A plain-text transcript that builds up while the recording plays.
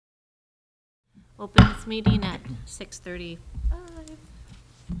open this meeting at 6:35.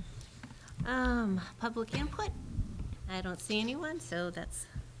 Public input? I don't see anyone, so that's,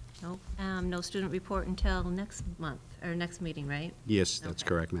 no student report until next month, or next meeting, right? Yes, that's Okay.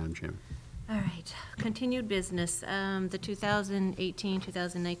 correct, Madam Chairman. All right, continued business, the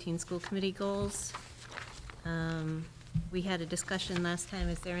 2018-2019 school committee goals. We had a discussion last time.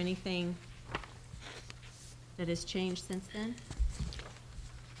 Is there anything that has changed since then?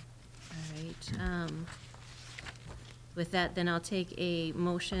 All right, with that, then I'll take a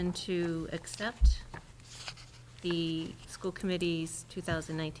motion to accept the school committee's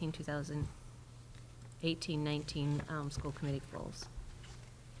 2019 school committee goals.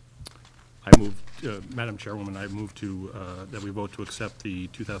 I move, Madam Chairwoman, I move to, that we vote to accept the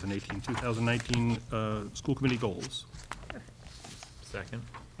 2018-2019 school committee goals. Second.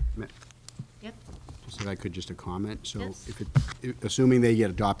 Yep. Just if I could, just a comment. So Yes. assuming they get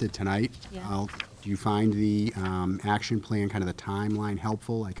adopted tonight, Yeah. do you find the action plan, kind of the timeline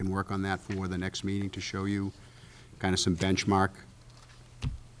helpful? I can work on that for the next meeting to show you kind of some benchmark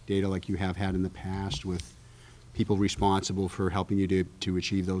data like you have had in the past with people responsible for helping you to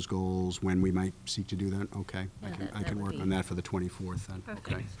achieve those goals, when we might seek to do that? Okay. Yeah, I that can would work be- on that for the 24th then. Perfect.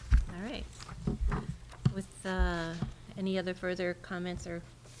 Okay. All right. With any other further comments or?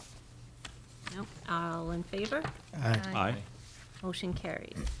 Nope. All in favor? Aye. Motion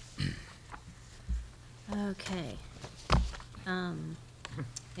carries. Okay. And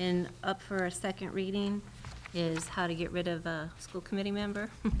up for a second reading is how to get rid of a school committee member.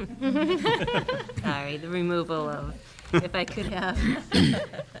 Sorry, the removal of, if I could have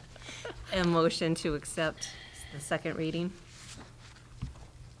a motion to accept the second reading.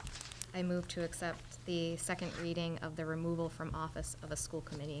 I move to accept the second reading of the removal from office of a school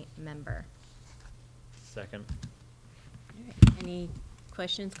committee member. Second. All right. Any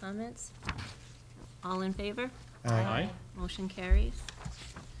questions, comments? All in favor? Aye. Motion carries.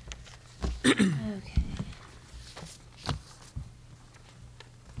 Okay.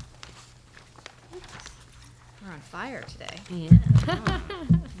 We're on fire today. Yeah. Oh,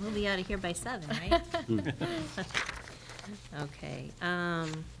 we'll be out of here by 7, right? Okay.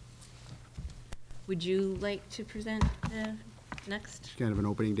 Would you like to present the next? Kind of an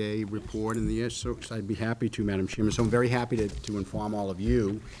opening day report, and yes, so I'd be happy to, Madam Chairman. So I'm very happy to inform all of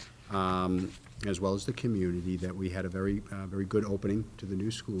you, as well as the community, that we had a very good opening to the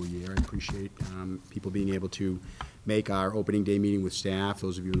new school year. I appreciate people being able to make our opening day meeting with staff.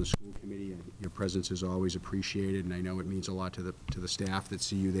 Those of you in the school committee, your presence is always appreciated, and I know it means a lot to the staff that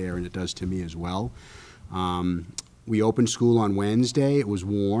see you there, and it does to me as well. We opened school on Wednesday. It was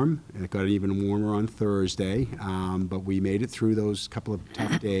warm, and it got even warmer on Thursday, but we made it through those couple of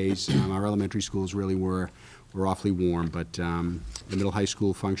tough days. Our elementary schools really were awfully warm, but the middle high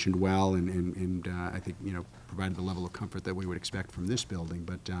school functioned well, and I think, provided the level of comfort that we would expect from this building.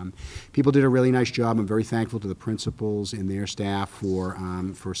 But people did a really nice job. I'm very thankful to the principals and their staff for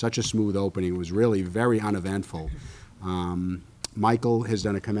such a smooth opening. It was really very uneventful. Michael has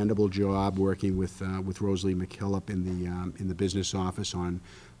done a commendable job working with Rosalie McKillop in the business office on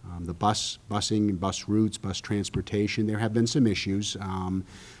the busing, bus routes, bus transportation. There have been some issues,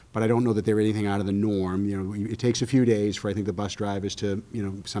 but I don't know that they're anything out of the norm. It takes a few days for, I think, the bus drivers to,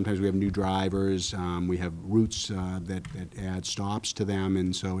 sometimes we have new drivers, we have routes that add stops to them,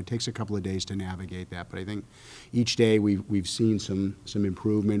 and so it takes a couple of days to navigate that. But I think each day we've seen some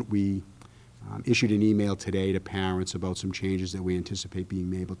improvement. We issued an email today to parents about some changes that we anticipate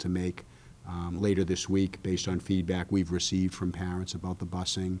being able to make later this week based on feedback we've received from parents about the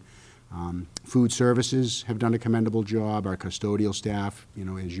busing. Food services have done a commendable job. Our custodial staff,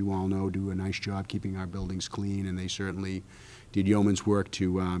 as you all know, do a nice job keeping our buildings clean, and they certainly did yeoman's work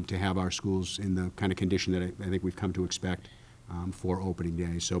to have our schools in the kind of condition that I think we've come to expect for opening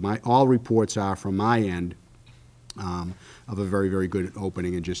day. So all reports are, from my end, of a very, very good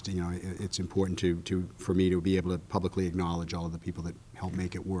opening, and just, it's important for me to be able to publicly acknowledge all of the people that helped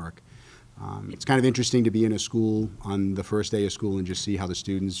make it work. It's kind of interesting to be in a school on the first day of school and just see how the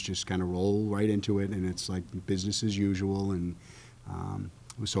students just kind of roll right into it, and it's like business as usual, and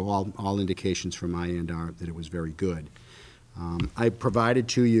so all indications from my end are that it was very good. I provided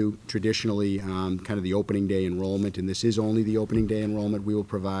to you traditionally kind of the opening day enrollment, and this is only the opening day enrollment. We will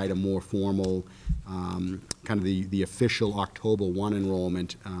provide a more formal kind of the official October 1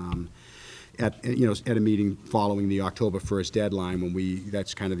 enrollment at a meeting following the October 1st deadline, when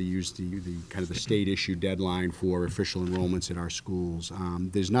that's kind of the state issued deadline for official enrollments at our schools.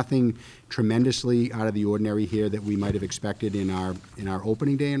 There's nothing tremendously out of the ordinary here that we might have expected in our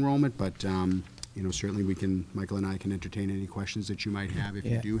opening day enrollment, but you know, certainly Michael and I can entertain any questions that you might have, if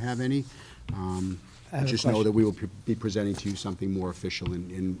you Yeah. do have any. I have a Just know question. that we will be presenting to you something more official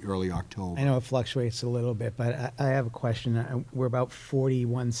in early October. I know it fluctuates a little bit, but I have a question. We're about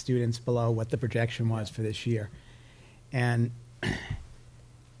 41 students below what the projection was for this year. And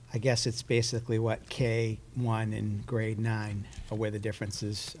I guess it's basically what K1 and grade 9 are where the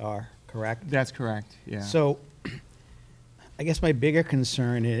differences are, correct? That's correct, yeah. So I guess my bigger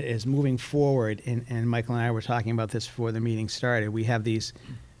concern is moving forward, and Michael and I were talking about this before the meeting started. We have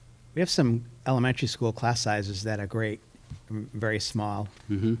some elementary school class sizes that are great, very small.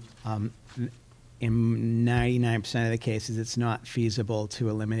 In 99% of the cases, it's not feasible to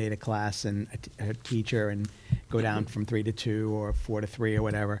eliminate a class and a teacher and go down from 3 to 2 or 4 to 3 or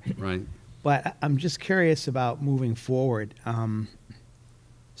whatever. Right. But I'm just curious about moving forward.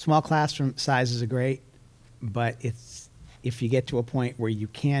 Small classroom sizes are great, but if you get to a point where you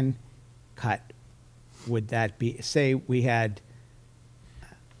can cut, would that be, say we had,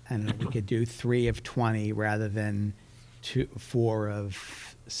 I don't know, we could do 3 of 20 rather than 4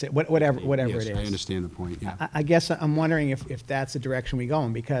 of, whatever Yes, it is. I understand the point, yeah. I guess I'm wondering if that's the direction we go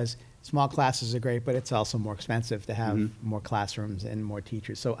in, because small classes are great, but it's also more expensive to have more classrooms and more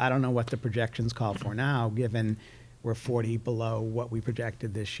teachers. So I don't know what the projections call for now, given we're 40 below what we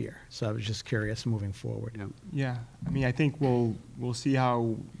projected this year. So I was just curious moving forward. Yeah. Yeah, I mean, I think we'll see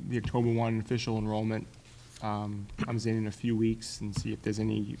how the October 1 official enrollment comes in a few weeks and see if there's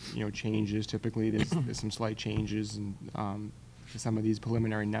any, changes. Typically, there's some slight changes and to some of these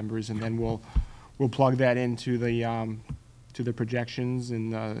preliminary numbers, and then we'll plug that into the projections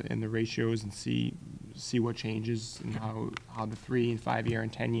and the ratios and see what changes and how the 3 and 5 year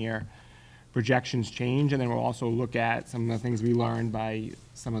and 10 year projections change. And then we'll also look at some of the things we learned by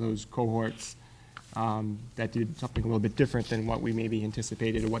some of those cohorts that did something a little bit different than what we maybe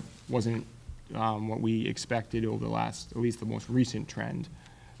anticipated, or what wasn't what we expected over the last, at least the most recent trend,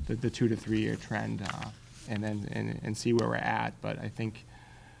 the 2 to 3 year trend, and see where we're at. But I think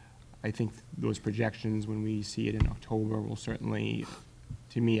those projections, when we see it in October, will certainly,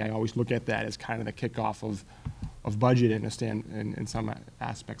 to me, I always look at that as kind of the kickoff of budget in some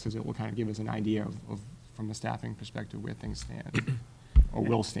aspects, as it will kind of give us an idea of from a staffing perspective, where things stand or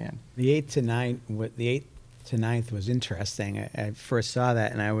will stand. The 8th to 9th was interesting. I first saw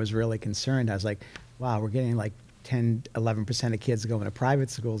that and I was really concerned. I was like, wow, we're getting like 10, 11% of kids going to private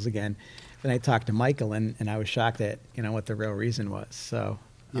schools again. Then I talked to Michael and I was shocked at, what the real reason was, so.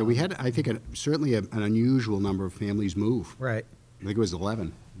 Yeah, we had, I think, certainly an unusual number of families move. Right. I think it was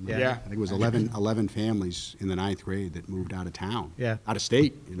 11. Yeah. I think it was 11 families in the 9th grade that moved out of town. Yeah. Out of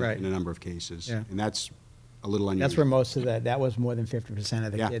state Right. in a number of cases. Yeah. And that's a little unusual. That's where most of that was more than 50%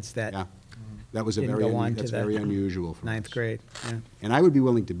 of the Yeah, kids that yeah. That was a didn't very, go on to that's the very unusual for us. 9th grade, yeah. And I would be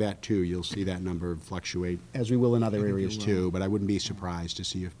willing to bet, too, you'll see that number fluctuate, as we will in other areas, too. But I wouldn't be surprised to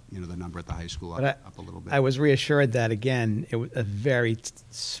see if, the number at the high school But up a little bit. I was reassured that, again, it was a very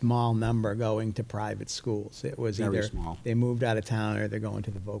small number going to private schools. It was Very either small. they moved out of town or they're going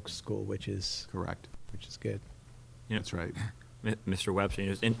to the Volk school, which is Correct. good. That's right. Mr.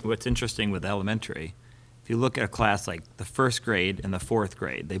 Webster, what's interesting with elementary, if you look at a class like the 1st grade and the 4th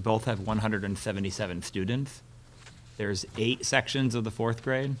grade, they both have 177 students. There's 8 sections of the 4th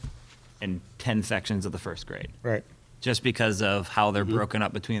grade and 10 sections of the 1st grade, Right. just because of how they're broken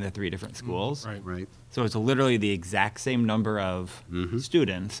up between the 3 different schools. Right. Right. So it's literally the exact same number of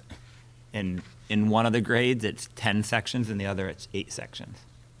students. And in one of the grades, it's 10 sections, and the other, it's 8 sections.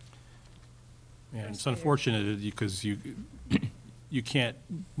 Yeah, it's unfortunate because you can't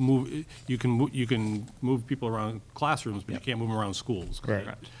move, you can move people around classrooms, but you can't move them around schools.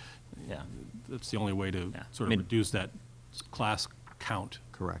 Correct. Yeah, That's the only way to Yeah. sort I of mean- reduce that class count.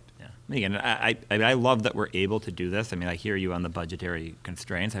 Correct. yeah. Again, I love that we're able to do this. I mean, I hear you on the budgetary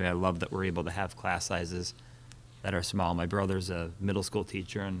constraints. I mean, I love that we're able to have class sizes that are small. My brother's a middle school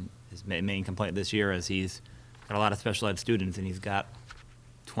teacher, and his main complaint this year is he's got a lot of special ed students, and he's got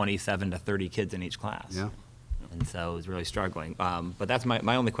 27 to 30 kids in each class. Yeah. And so he's really struggling. But that's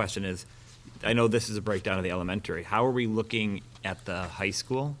my only question is, I know this is a breakdown of the elementary. How are we looking at the high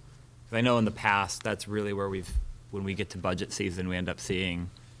school? 'Cause I know in the past, that's really where when we get to budget season, we end up seeing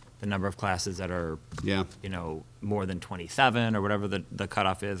the number of classes that are, Yeah. more than 27 or whatever the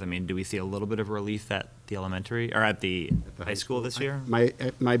cutoff is. I mean, do we see a little bit of relief at the elementary, or at the high school this year?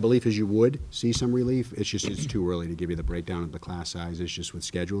 My belief is you would see some relief. It's just, it's too early to give you the breakdown of the class sizes, just with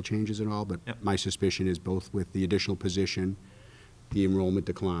schedule changes and all. But Yep. my suspicion is both with the additional position, the enrollment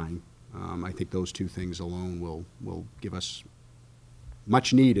decline, I think those two things alone will give us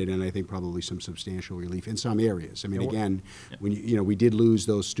much needed, and I think probably some substantial relief in some areas. I mean, Yeah, well- again, when we did lose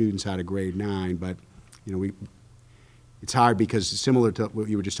those students out of grade 9, but, it's hard because similar to what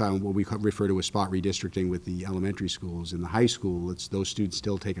you were just talking, what we refer to as spot redistricting with the elementary schools, in the high school, those students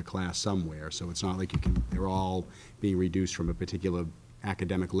still take a class somewhere, so it's not like they're all being reduced from a particular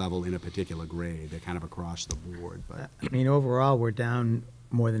academic level in a particular grade. They're kind of across the board, but. I mean, overall, we're down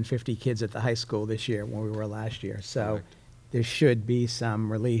more than 50 kids at the high school this year when we were last year. So Correct. there should be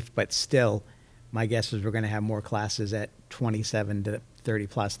some relief, but still, my guess is we're going to have more classes at 27 to 30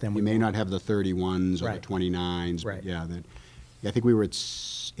 plus than we We may will. not have the 31s or the Right. 29s, Right. but yeah, I think we were at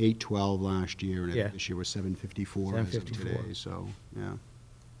 812 last year, and I Yeah. think this year we're 754 as of 754. today, so, yeah.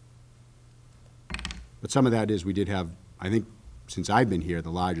 But some of that is, we did have, I think, since I've been here, the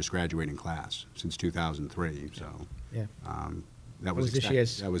largest graduating class since 2003, so. Yeah. That It was this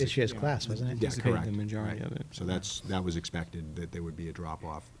expected. year's class, wasn't it? Yeah, Anticipated correct. the majority right. of it. So that was expected, that there would be a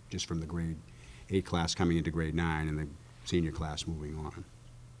drop-off just from the grade 8 class coming into grade 9 and the senior class moving on.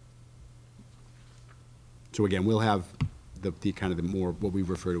 So again, we'll have the kind of the more, what we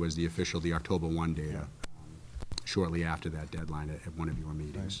refer to as the official, the October 1 data, shortly after that deadline at one of your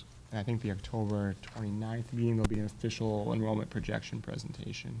meetings. And I think the October 29th meeting, there'll be an official enrollment projection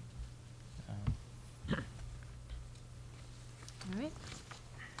presentation. All right.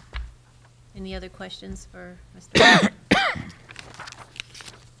 Any other questions for Mr.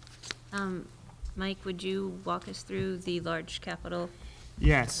 Mike, would you walk us through the large capital?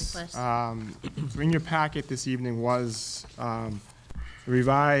 Yes. Request. So in your packet this evening was the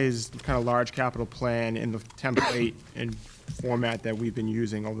revised kind of large capital plan in the template and format that we've been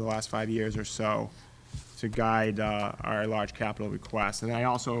using over the last 5 years or so to guide our large capital requests. And I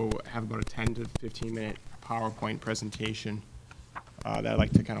also have about a 10 to 15-minute PowerPoint presentation that I'd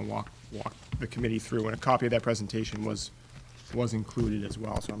like to kind of walk the committee through. And a copy of that presentation was included as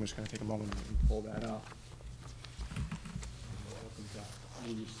well, so I'm just going to take a moment and pull that up.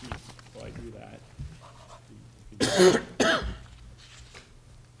 Move your seat while I do that.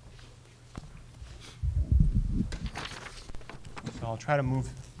 So I'll try to move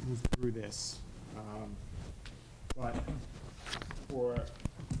through this. But for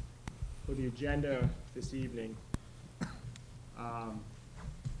the agenda this evening,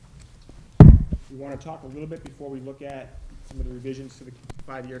 we want to talk a little bit before we look at some of the revisions to the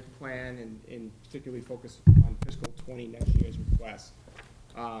 5-year plan and particularly focus on fiscal 20 next year's request.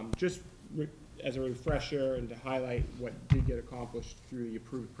 Just as a refresher and to highlight what did get accomplished through the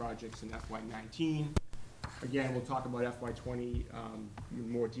approved projects in FY19. Again, we'll talk about FY20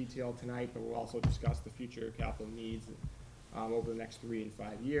 in more detail tonight, but we'll also discuss the future capital needs over the next 3 and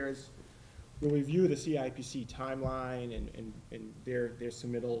 5 years. We'll review the CIPC timeline and their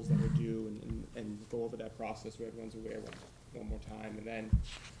submittals that are due and go over that process so everyone's aware one more time. And then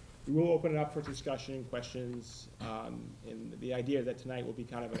we will open it up for discussion, questions, and the idea that tonight will be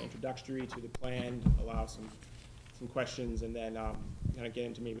kind of an introductory to the plan, allow some questions, and then kind of get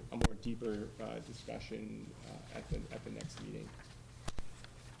into maybe a more deeper discussion at the next meeting.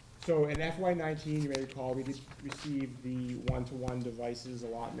 So in FY19, you may recall, we did receive the one-to-one devices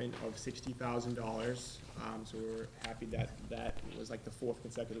allotment of $60,000. So we're happy that that was like the 4th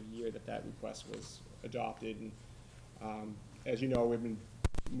consecutive year that request was adopted. And as you know, we've been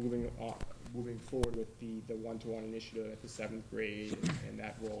moving forward with the one-to-one initiative at the 7th grade and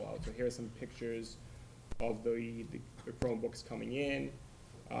that rollout. So here are some pictures of the Chromebooks coming in,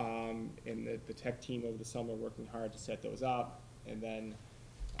 and the tech team over the summer working hard to set those up. And then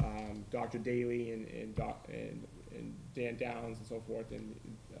Dr. Daly and Dan Downs and so forth, and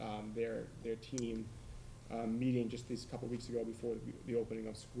their team meeting just these couple weeks ago before the opening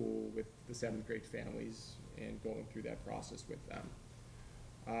of school with the 7th grade families and going through that process with them.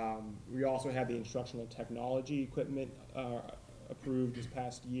 We also had the instructional technology equipment approved this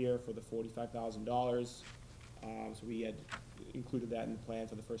past year for the $45,000. So we had included that in the plan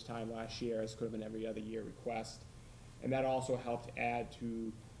for the first time last year, as could have been every other year request. And that also helped add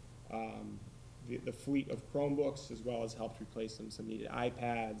to the fleet of Chromebooks, as well as helped replace some needed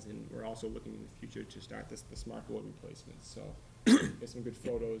iPads, and we're also looking in the future to start the smart board replacements. So there's some good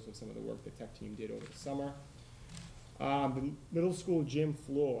photos of some of the work the tech team did over the summer. The middle school gym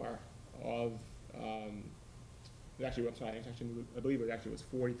floor of, I believe it actually was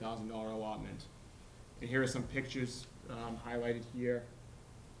 $40,000 allotment. And here are some pictures highlighted here.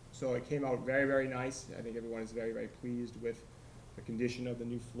 So it came out very, very nice. I think everyone is very, very pleased with the condition of the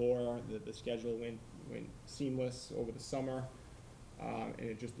new floor. The schedule went seamless over the summer, and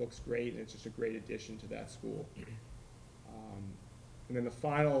it just looks great, and it's just a great addition to that school. And then the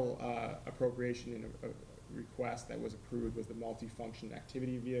final appropriation request that was approved was the multifunction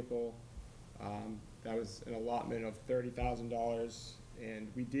activity vehicle. That was an allotment of $30,000, and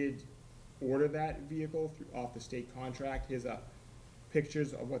we did order that vehicle off the state contract. Here's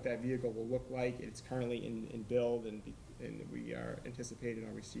pictures of what that vehicle will look like. It's currently in build, and we are anticipating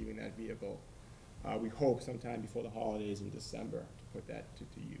on receiving that vehicle. We hope sometime before the holidays in December to put that to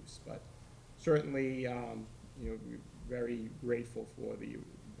use. But certainly, we're very grateful for the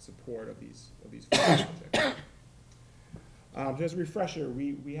support of these projects. Just as a refresher,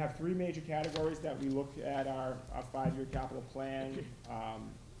 we have three major categories that we look at our 5-year capital plan.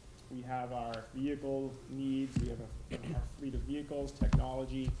 We have our vehicle needs, we have our fleet of vehicles,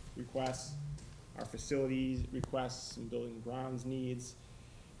 technology requests, our facilities requests, and building and grounds needs.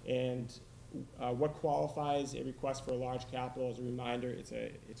 And what qualifies a request for a large capital, as a reminder, it's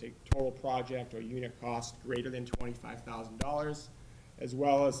a total project or unit cost greater than $25,000, as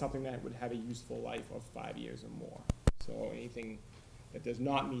well as something that would have a useful life of 5 years or more. So anything that does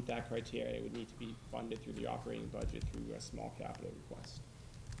not meet that criteria would need to be funded through the operating budget through a small capital request.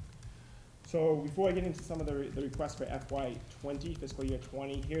 So before I get into some of the requests for FY20, fiscal year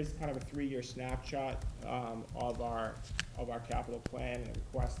 20, here's kind of a 3-year snapshot of our capital plan and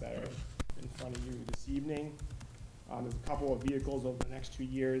requests that are in front of you this evening. There's a couple of vehicles over the next 2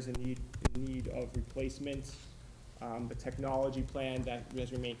 years in need of replacement. The technology plan that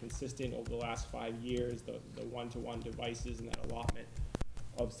has remained consistent over the last 5 years, the one-to-one devices and that allotment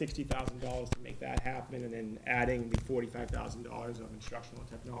of $60,000 to make that happen, and then adding the $45,000 of instructional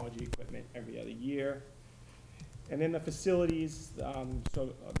technology equipment every other year. And then the facilities,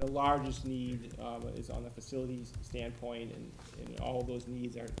 so the largest need is on the facilities standpoint, and all of those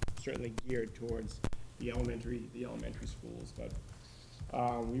needs are certainly geared towards the elementary schools. But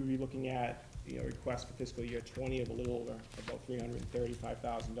we would be looking at requests for fiscal year 20 of a little over about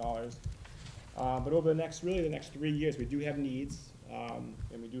 $335,000. But over the next 3 years, we do have needs,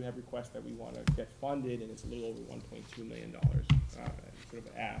 and we do have requests that we want to get funded, and it's a little over $1.2 million sort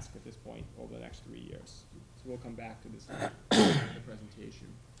of ask at this point over the next 3 years. So we'll come back to this in the presentation.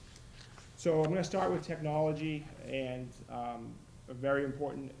 So I'm going to start with technology, and a very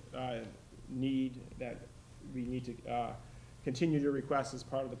important need that we need to continue to request as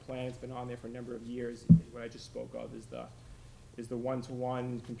part of the plan. It's been on there for a number of years. What I just spoke of is the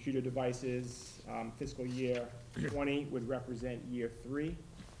one-to-one computer devices. Fiscal year 20 would represent year 3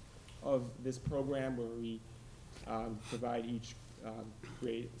 of this program, where we provide each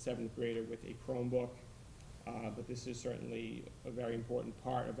 7th grader with a Chromebook. But this is certainly a very important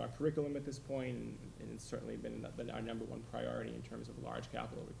part of our curriculum at this point, and it's certainly been our number 1 priority in terms of large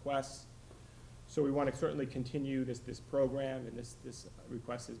capital requests. So we want to certainly continue this program, and this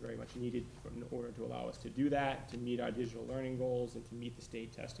request is very much needed in order to allow us to do that, to meet our digital learning goals, and to meet the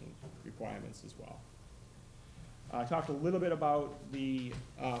state testing requirements as well. I talked a little bit about the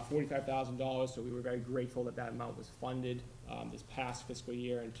 $45,000, so we were very grateful that amount was funded this past fiscal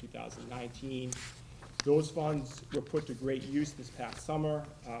year in 2019. Those funds were put to great use this past summer.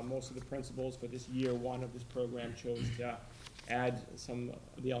 Most of the principals for this year 1 of this program chose to add some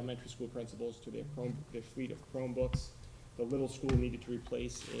of the elementary school principals to their fleet of Chromebooks. The little school needed to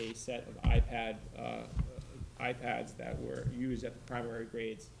replace a set of iPads that were used at the primary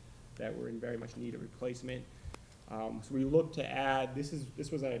grades that were in very much need of replacement. So we looked to add, this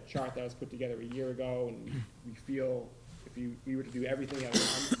was a chart that was put together a year ago, and we feel if we were to do everything at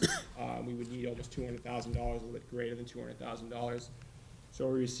once, we would need almost $200,000, a little bit greater than $200,000. So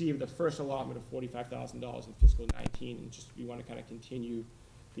we received the first allotment of $45,000 in fiscal 19, and we want to kind of continue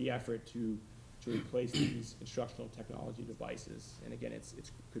the effort to replace these instructional technology devices. And again,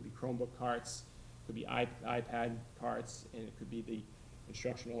 it could be Chromebook carts, could be iPad carts, and it could be the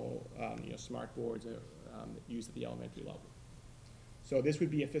instructional smart boards used at the elementary level. So this would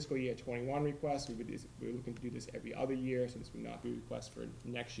be a fiscal year 21 request. We're looking to do this every other year, so this would not be a request for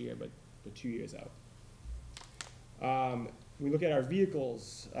next year, but 2 years out. We look at our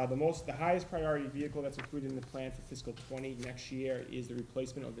vehicles. The highest priority vehicle that's included in the plan for fiscal 20 next year is the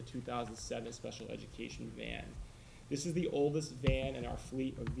replacement of the 2007 special education van. This is the oldest van in our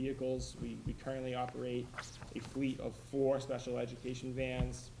fleet of vehicles. We currently operate a fleet of 4 special education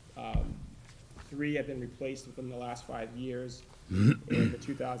vans. 3 have been replaced within the last 5 years, and the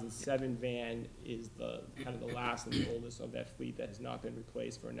 2007 van is kind of the last and the oldest of that fleet that has not been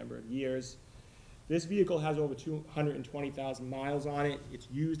replaced for a number of years. This vehicle has over 220,000 miles on it. It's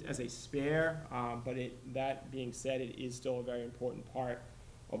used as a spare, but that being said, it is still a very important part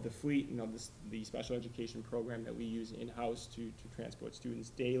of the fleet and of the special education program that we use in-house to transport students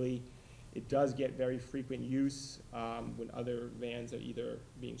daily. It does get very frequent use when other vans are either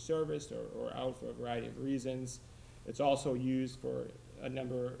being serviced or out for a variety of reasons. It's also used for a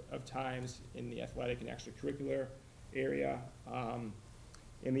number of times in the athletic and extracurricular area.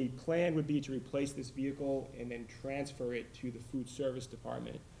 And the plan would be to replace this vehicle and then transfer it to the food service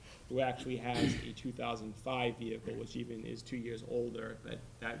department, who actually has a 2005 vehicle, which even is 2 years older.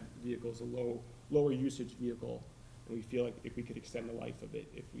 That vehicle is a lower usage vehicle, and we feel like if we could extend the life of it,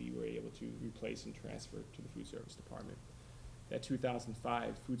 if we were able to replace and transfer it to the food service department. That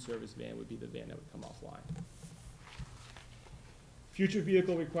 2005 food service van would be the van that would come offline. Future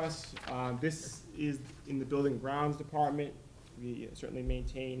vehicle requests, this is in the building grounds department. We certainly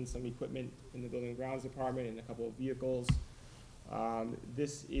maintain some equipment in the building grounds department and a couple of vehicles.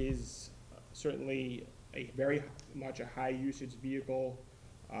 This is certainly a very much a high usage vehicle.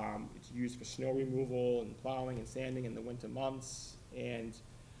 It's used for snow removal and plowing and sanding in the winter months. And,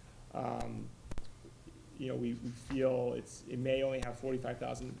 you know, we feel it may only have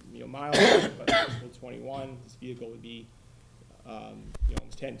 45,000 miles, but in fiscal 21, this vehicle would be you know,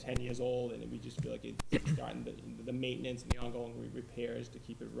 almost 10 years old, and we just feel like it's starting the maintenance and the ongoing repairs to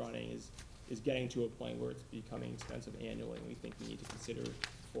keep it running is getting to a point where it's becoming expensive annually, and we think we need to consider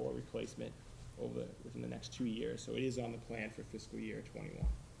for replacement within the next 2 years. So it is on the plan for fiscal year 21.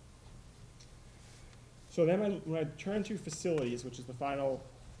 So then when I turn to facilities, which is the final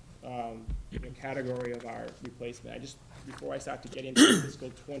you know, category of our replacement, before I start to get into the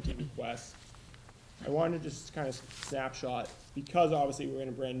fiscal 20 requests, I wanted to just kind of snapshot, because obviously we're in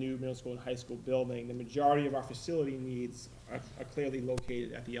a brand new middle school and high school building, the majority of our facility needs are clearly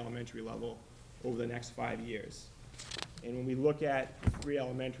located at the elementary level over the next 5 years. And when we look at 3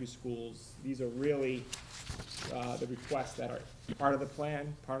 elementary schools, these are really the requests that are part of the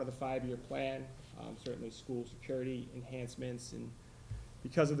plan, part of the 5-year plan, certainly school security enhancements, and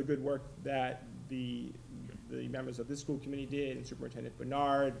because of the good work that the members of this school committee did, and Superintendent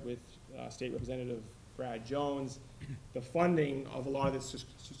Bernard with State Representative Brad Jones, the funding of a lot of this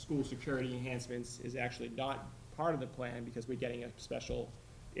school security enhancements is actually not part of the plan, because we're getting a special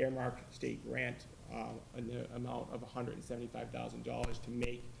earmark state grant in the amount of $175,000 to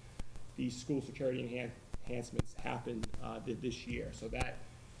make these school security enhancements happen this year. So that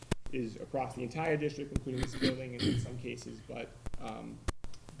is across the entire district, including this building in some cases, but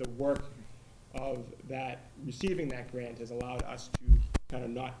the work of that, receiving that grant has allowed us to kind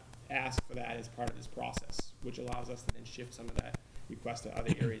of not ask for that as part of this process, which allows us to then shift some of that request to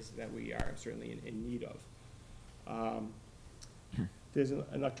other areas that we are certainly in need of. There's an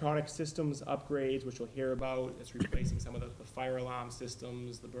electronic systems upgrades, which we'll hear about. It's replacing some of the fire alarm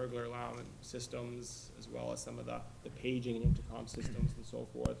systems, the burglar alarm systems, as well as some of the paging and intercom systems and so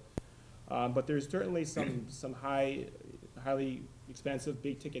forth. But there's certainly some highly expensive,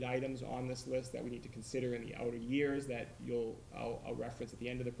 big-ticket items on this list that we need to consider in the outer years that I'll reference at the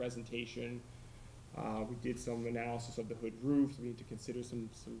end of the presentation. We did some analysis of the hood roof. We need to consider some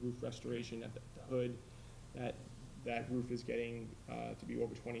roof restoration at the hood. That roof is getting to be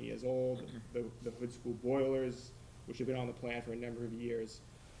over 20 years old. The hood school boilers, which have been on the plan for a number of years,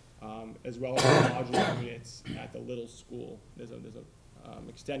 as well as the modular units at the little school. There's an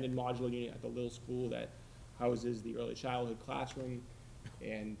extended modular unit at the little school that houses the early childhood classroom,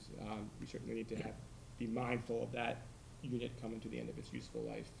 and we certainly need to be mindful of that unit coming to the end of its useful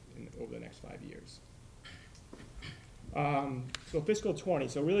life over the next 5 years. So fiscal 20,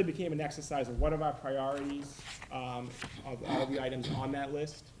 so it really became an exercise of what are our priorities of all the items on that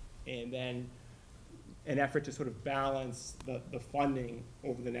list, and then an effort to sort of balance the funding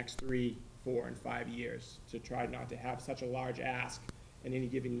over the next 3, 4, and 5 years to try not to have such a large ask in any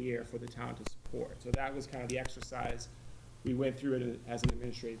given year for the town to support. So that was kind of the exercise we went through it as an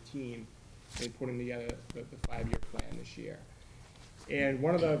administrative team in putting together the 5-year plan this year. And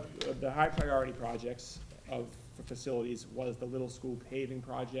one of the high priority projects for facilities was the little school paving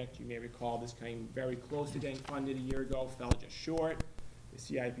project. You may recall this came very close to getting funded a year ago, fell just short. The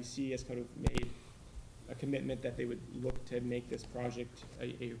CIPC has kind of made a commitment that they would look to make this project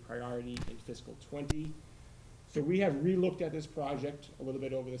a priority in fiscal 20. So we have relooked at this project a little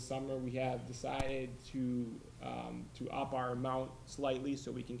bit over the summer. We have decided to up our amount slightly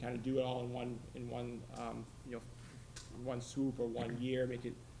so we can kind of do it all in one swoop or 1 year, make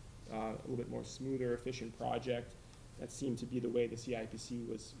it a little bit more smoother, efficient project. That seemed to be the way the CIPC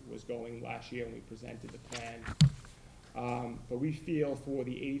was going last year when we presented the plan. But we feel for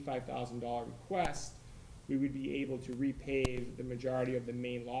the $85,000 request, we would be able to repave the majority of the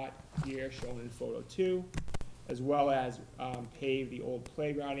main lot here, shown in photo 2, as well as pave the old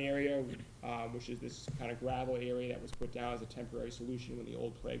playground area, which is this kind of gravel area that was put down as a temporary solution when the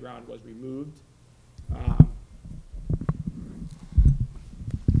old playground was removed.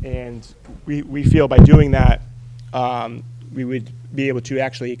 And we feel by doing that, we would be able to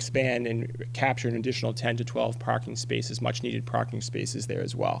actually expand and capture an additional 10 to 12 parking spaces, much-needed parking spaces there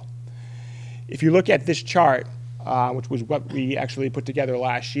as well. If you look at this chart, which was what we actually put together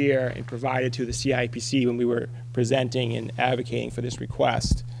last year and provided to the CIPC when we were presenting and advocating for this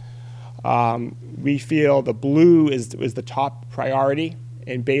request, we feel the blue is the top priority,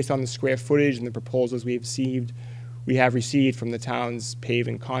 and based on the square footage and the proposals we have received from the town's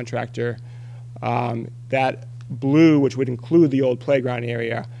paving contractor, that blue, which would include the old playground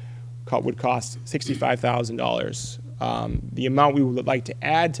area, would cost $65,000. The amount we would like to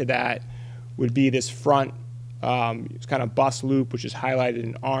add to that would be this front it's kind of bus loop, which is highlighted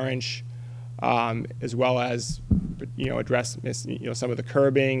in orange, as well as address some of the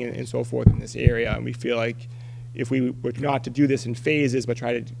curbing and so forth in this area. And we feel like if we were not to do this in phases, but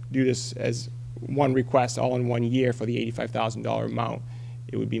try to do this as one request all in 1 year for the $85,000 amount,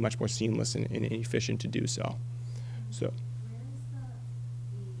 it would be much more seamless and efficient to do so. So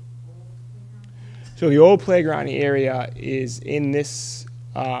the old playground area is in this.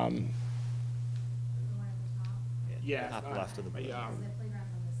 Top left of the blue.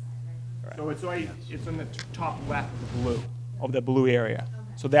 So it's on the top left of the blue area.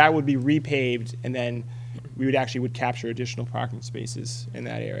 So that would be repaved, and then we would capture additional parking spaces in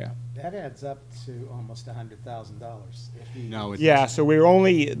that area. That adds up to almost $100,000. No, it's. Yeah, so we're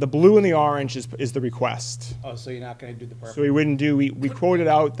only, the blue and the orange is the request. Oh, so you're not going to do the purple? So we wouldn't do, we quoted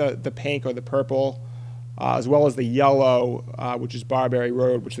out the pink or the purple, as well as the yellow, which is Barberry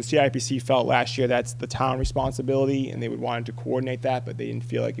Road, which the CIPC felt last year that's the town responsibility, and they would want to coordinate that, but they didn't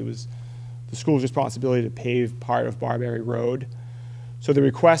feel like it was the school's responsibility to pave part of Barberry Road. So the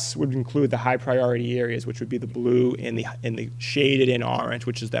requests would include the high priority areas, which would be the blue and the shaded in orange,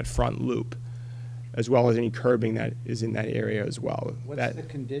 which is that front loop, as well as any curbing that is in that area as well. What's the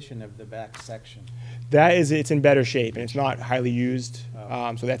condition of the back section? It's in better shape, and it's not highly used.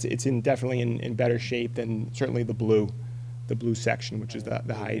 So it's definitely in better shape than certainly the blue section, which is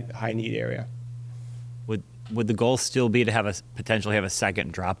the high need area. Would the goal still be to potentially have a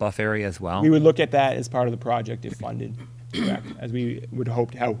second drop-off area as well? We would look at that as part of the project if funded, correct, as we would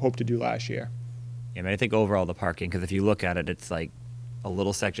hope to do last year. Yeah, I mean, I think overall the parking, because if you look at it, it's like a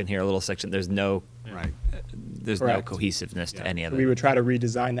little section here, a little section. There's no Correct. cohesiveness to any of it. We would try to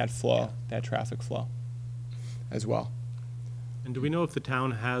redesign that flow, that traffic flow, as well. And do we know if the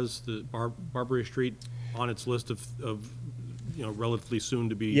town has the Barbary Street on its list of relatively soon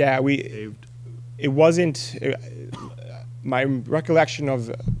to be paved? It wasn't, my recollection of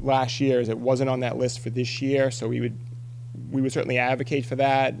last year is it wasn't on that list for this year, so we would certainly advocate for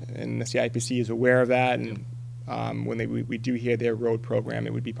that, and the CIPC is aware of that, and when we do hear their road program,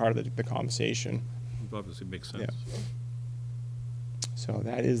 it would be part of the conversation. It obviously makes sense. Yeah. So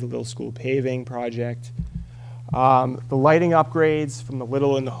that is the Little School paving project. The lighting upgrades from the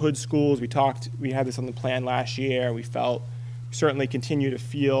Little and the Hood schools, we had this on the plan last year. We certainly continue to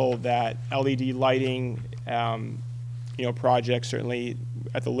feel that LED lighting, projects, certainly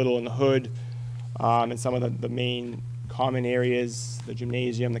at the Little and the Hood, and some of the main common areas, the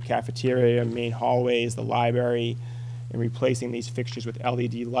gymnasium, the cafeteria, main hallways, the library, and replacing these fixtures with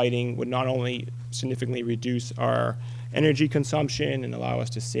LED lighting would not only significantly reduce our energy consumption and allow us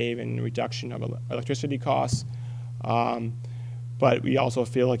to save in reduction of electricity costs, but we also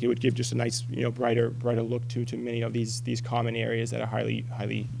feel like it would give just a nice, brighter look to many of these common areas that are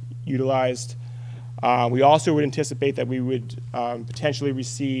highly utilized. We also would anticipate that we would potentially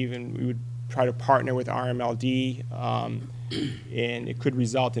receive, and we would try to partner with RMLD, and it could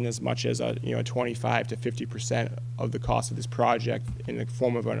result in as much as a 25 to 50% of the cost of this project in the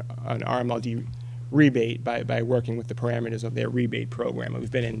form of an RMLD rebate by working with the parameters of their rebate program. And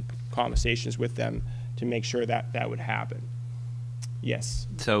we've been in conversations with them to make sure that would happen. Yes.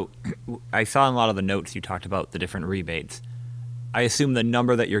 So I saw in a lot of the notes you talked about the different rebates. I assume the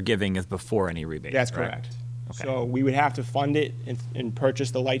number that you're giving is before any rebates. That's correct. Okay. So we would have to fund it and purchase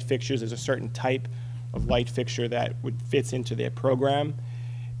the light fixtures. There's a certain type of light fixture that fits into their program.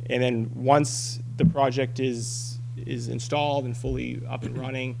 And then once the project is installed and fully up and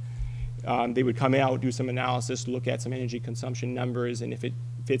running, they would come out, do some analysis, look at some energy consumption numbers, and if it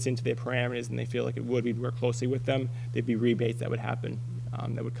fits into their parameters and they feel like it would, we'd work closely with them. There'd be rebates that would happen,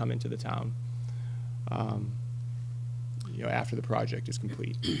 that would come into the town after the project is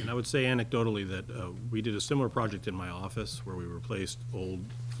complete. And I would say anecdotally that we did a similar project in my office where we replaced old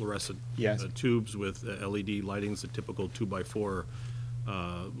fluorescent Yes. tubes with LED lightings, the typical 2x4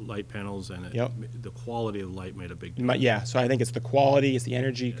 light panels, and Yep. the quality of the light made a big Yeah, so I think it's the quality, it's the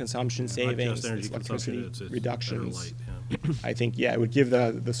energy consumption Not savings, just energy it's consumption, electricity it's reductions. better light, yeah. I think, yeah, it would give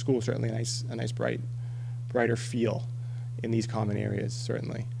the school certainly a nice brighter feel in these common areas,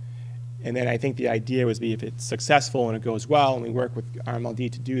 certainly. And then I think the idea was be if it's successful and it goes well, and we work with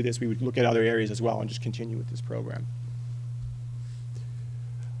RMLD to do this, we would look at other areas as well and just continue with this program.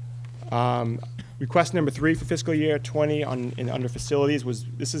 Request number 3 for fiscal year 20 under facilities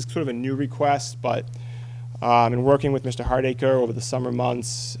this is sort of a new request, but in working with Mr. Hardacre over the summer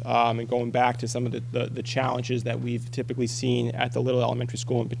months and going back to some of the challenges that we've typically seen at the Little Elementary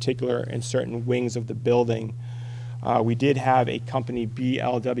School in particular in certain wings of the building, we did have a company,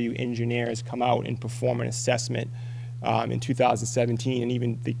 BLW Engineers, come out and perform an assessment in 2017, and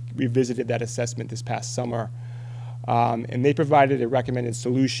even revisited that assessment this past summer. And they provided a recommended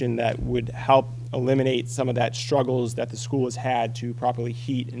solution that would help eliminate some of that struggles that the school has had to properly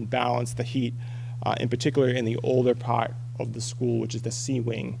heat and balance the heat, in particular in the older part of the school, which is the C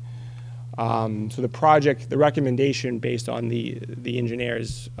wing. So the recommendation based on the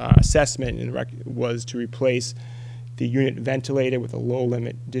engineer's assessment was to replace the unit ventilator with a low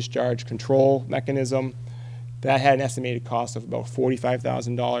limit discharge control mechanism. That had an estimated cost of about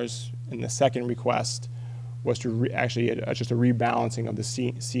 $45,000, and the second request was to actually just a rebalancing of the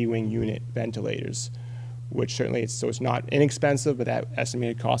C-wing unit ventilators, which certainly it's not inexpensive, but that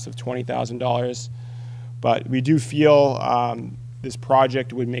estimated cost of $20,000. But we do feel this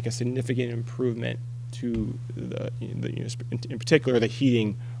project would make a significant improvement to in particular the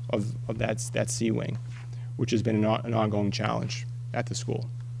heating of that C-wing, which has been an ongoing challenge at the school.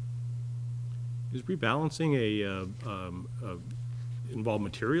 Is rebalancing involve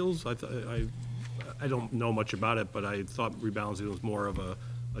materials? I don't know much about it, but I thought rebalancing was more of a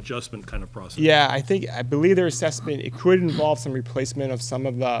adjustment kind of process. Yeah, I believe their assessment, it could involve some replacement of some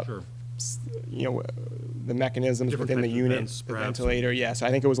of the, Sure. The mechanisms Different within the types of unit, vents, the perhaps. ventilator. Yeah, so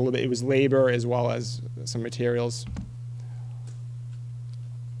I think it was it was labor as well as some materials.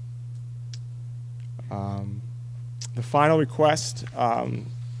 The final request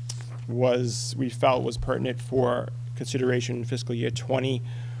we felt was pertinent for consideration in fiscal year 20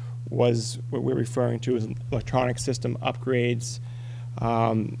 was what we're referring to as electronic system upgrades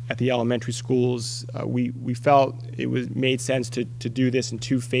at the elementary schools. We felt it made sense to do this in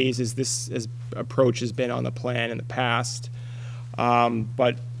 2 phases. This approach has been on the plan in the past.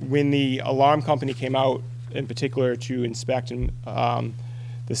 But when the alarm company came out in particular to inspect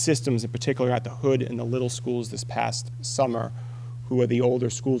the systems, in particular at the Hood and the Little schools this past summer, who are the older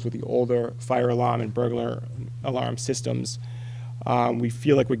schools with the older fire alarm and burglar alarm systems, we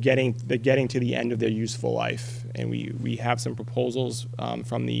feel like they're getting to the end of their useful life. And we have some proposals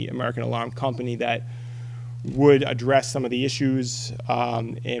from the American Alarm Company that would address some of the issues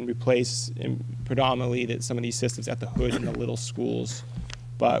and replace predominantly some of these systems at the Hood and the Little schools.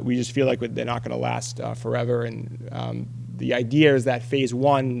 But we just feel like they're not going to last forever. And the idea is that phase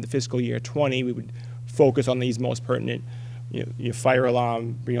 1, the fiscal year 20, we would focus on these most pertinent your fire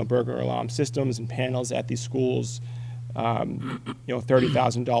alarm, burglar alarm systems and panels at these schools.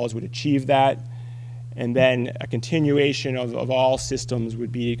 $30,000 would achieve that. And then a continuation of all systems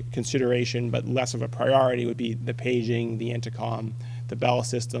would be a consideration, but less of a priority would be the paging, the intercom, the bell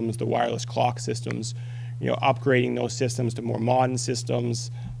systems, the wireless clock systems, upgrading those systems to more modern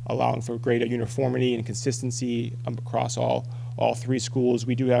systems, allowing for greater uniformity and consistency across all 3 schools.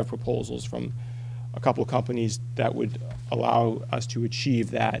 We do have proposals from a couple of companies that would allow us to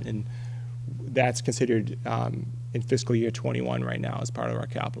achieve that, and that's considered in fiscal year 21 right now as part of our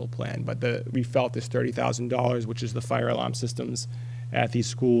capital plan. But we felt this $30,000, which is the fire alarm systems at these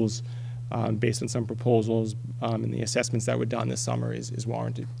schools, based on some proposals and the assessments that were done this summer, is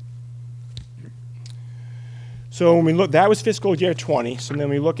warranted. So when we look, that was fiscal year 20. So then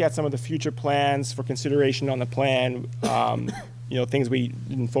we look at some of the future plans for consideration on the plan, things we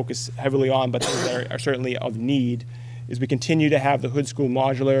didn't focus heavily on, but things that are certainly of need, is we continue to have the Hood School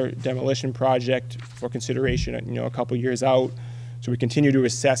modular demolition project for consideration, a couple years out. So we continue to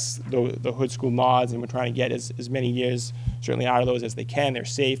assess the Hood School mods, and we're trying to get as many years certainly out of those as they can. They're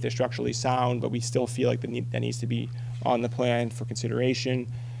safe, they're structurally sound, but we still feel like that needs to be on the plan for consideration.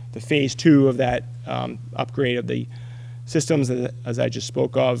 The phase 2 of that upgrade of the systems, as I just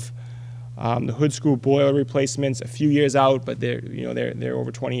spoke of, the Hood School boiler replacements, a few years out, but they're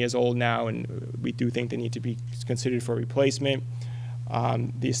over 20 years old now, and we do think they need to be considered for replacement.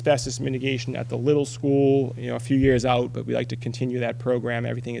 The asbestos mitigation at the Little School, a few years out, but we like to continue that program.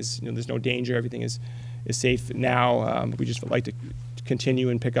 Everything is, there's no danger. Everything is safe now. We just would like to continue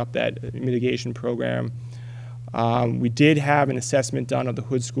and pick up that mitigation program. We did have an assessment done of the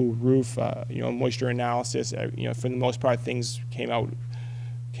Hood School roof, moisture analysis. For the most part, things came out,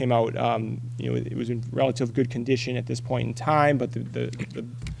 it was in relative good condition at this point in time, but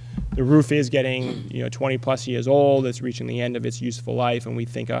the roof is getting, 20-plus years old. It's reaching the end of its useful life, and we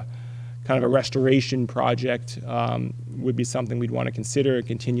think a kind of a restoration project would be something we'd want to consider and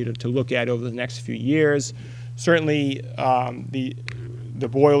continue to look at over the next few years. Certainly, the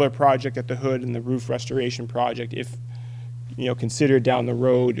boiler project at the Hood and the roof restoration project, if considered down the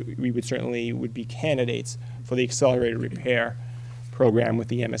road, we would be candidates for the accelerated repair program with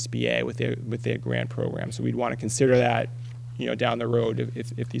the MSBA, with their grant program. So we'd want to consider that down the road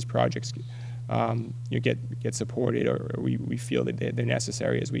if these projects get supported, or we feel that they're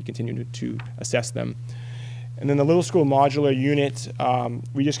necessary as we continue to assess them. And then the Little School Modular Unit,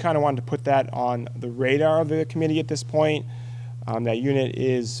 we just kind of wanted to put that on the radar of the committee at this point. That unit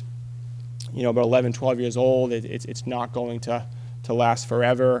is, about 11, 12 years old. It's not going to last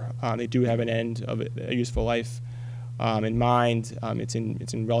forever. They do have an end of a useful life in mind. It's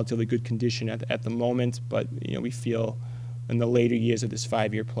in relatively good condition at the moment, but we feel in the later years of this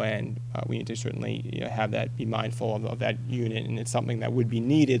 5-year plan, we need to certainly have that, be mindful of that unit, and it's something that would be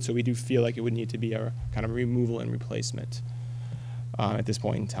needed. So we do feel like it would need to be a kind of removal and replacement at this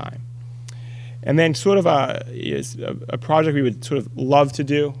point in time. And then sort of a project we would sort of love to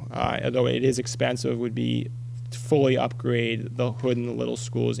do, although it is expensive, would be to fully upgrade the Hood and the Little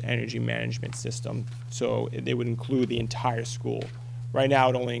School's energy management system. So it would include the entire school. Right now,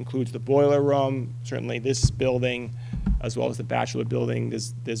 it only includes the boiler room, certainly this building, as well as the bachelor building.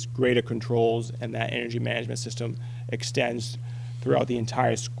 There's greater controls, and that energy management system extends throughout the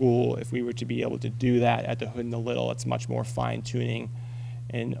entire school. If we were to be able to do that at the Hood and the Little, it's much more fine-tuning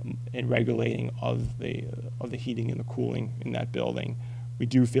and regulating of the heating and the cooling in that building. We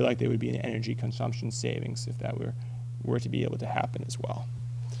do feel like there would be an energy consumption savings if that were to be able to happen as well.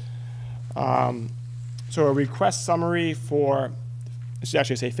 So a request summary for, this is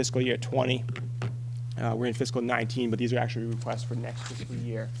actually say fiscal year 20. We're in fiscal 19, but these are actually requests for next fiscal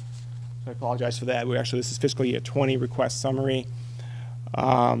year. So I apologize for that. This is fiscal year 20 request summary.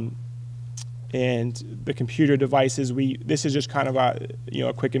 And the computer devices, this is just kind of a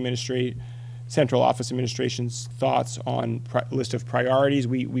quick central office administration's thoughts on list of priorities.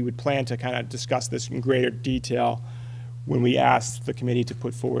 We would plan to kind of discuss this in greater detail when we ask the committee to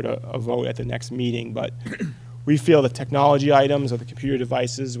put forward a vote at the next meeting. But we feel the technology items or the computer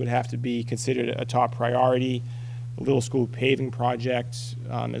devices would have to be considered a top priority. The Little School paving project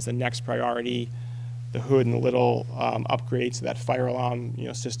is the next priority. The Hood and the Little upgrades to that fire alarm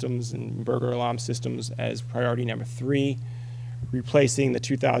systems and burglar alarm systems as priority number 3. Replacing the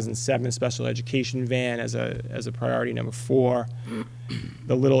 2007 special education van as a priority number 4.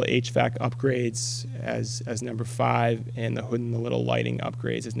 The Little HVAC upgrades as number 5, and the Hood and the Little lighting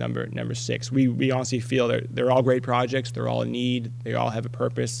upgrades as number 6. We honestly feel they're all great projects. They're all in need. They all have a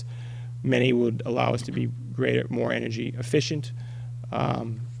purpose. Many would allow us to be more energy efficient.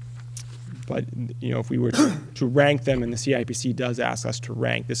 But if we were to rank them, and the CIPC does ask us to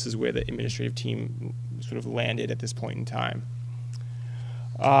rank, this is where the administrative team sort of landed at this point in time.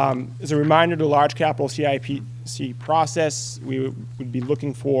 As a reminder to the large capital CIPC process, we would be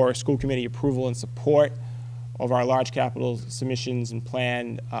looking for school committee approval and support of our large capital submissions and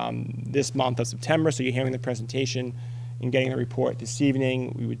plan this month of September. So you're hearing the presentation and getting the report this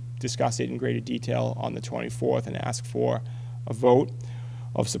evening. We would discuss it in greater detail on the 24th and ask for a vote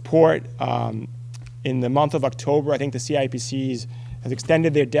of support. In the month of October, I think the CIPCs has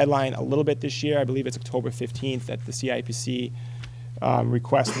extended their deadline a little bit this year. I believe it's October 15th that the CIPC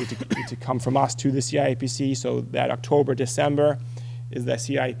requests need to come from us to the CIPC. So that October, December is the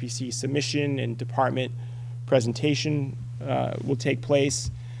CIPC submission and department presentation will take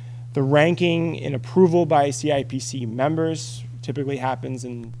place. The ranking and approval by CIPC members typically happens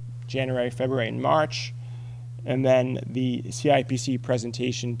in January, February, and March. And then the CIPC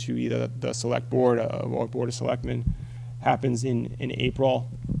presentation to either the select board or board of selectmen happens in April,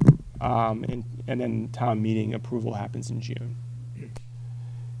 and then town meeting approval happens in June.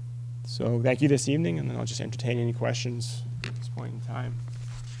 So thank you this evening, and then I'll just entertain any questions at this point in time.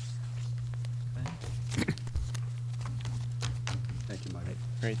 Thank you, Mike.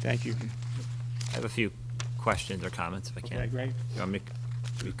 Great, thank you. I have a few questions or comments if I can. Okay, great. You want me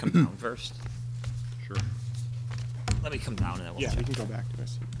to come down first? Sure. Let me come down and then we'll Yeah, check. we can go back to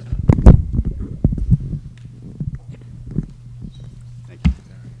this. Thank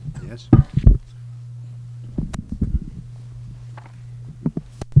you. Yes?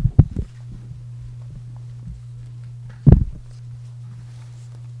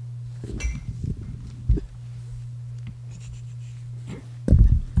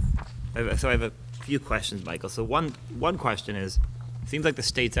 So I have a few questions, Michael. So one question is, it seems like the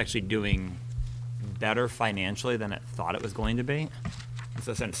state's actually doing better financially than it thought it was going to be.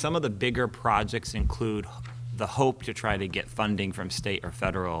 So since some of the bigger projects include the hope to try to get funding from state or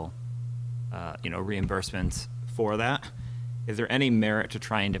federal, reimbursements for that, is there any merit to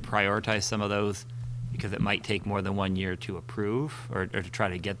trying to prioritize some of those because it might take more than 1 year to approve or to try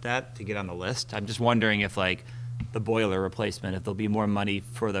to get that, to get on the list? I'm just wondering if like the boiler replacement, if there'll be more money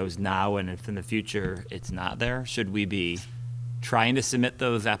for those now and if in the future it's not there, should we be trying to submit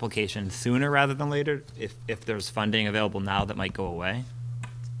those applications sooner rather than later if there's funding available now that might go away?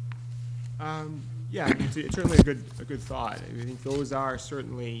 Yeah, I mean, it's certainly a good thought. I think those are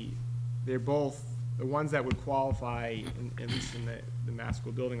certainly, they're both, the ones that would qualify, at least in the Mass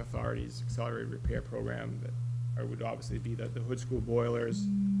School Building Authority's accelerated repair program, that would obviously be the Hood School boilers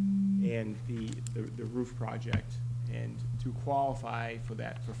and the roof project. And to qualify for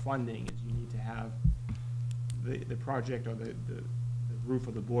that, for funding, is you need to have the project or the roof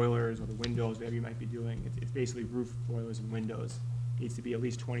of the boilers or the windows, whatever you might be doing. It's basically roof, boilers, and windows. Needs to be at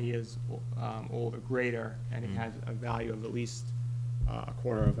least 20 years old or greater, and it has a value of at least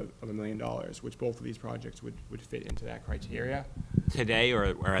 $250,000, which both of these projects would fit into that criteria. Today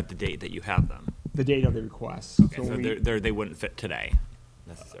or at the date that you have them? The date of the request. Okay, so they wouldn't fit today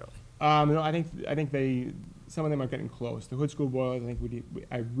necessarily. No, I think some of them are getting close. The Hood School boilers, I think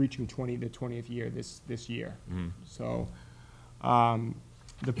I'm reaching the 20th year this year. So,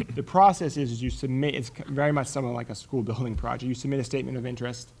 the process is you submit, it's very much something like a school building project. You submit a statement of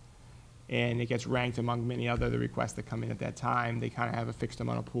interest, and it gets ranked among many other the requests that come in at that time. They kind of have a fixed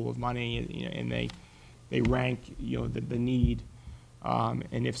amount of pool of money, and they rank, the need.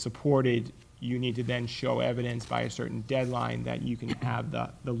 And if supported, you need to then show evidence by a certain deadline that you can have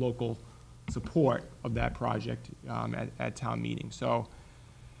the local support of that project at town meeting. So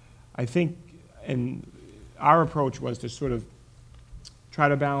I think, and our approach was to sort of try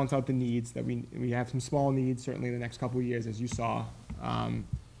to balance out the needs, that we have some small needs, certainly in the next couple of years, as you saw.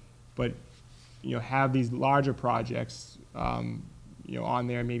 But, have these larger projects, on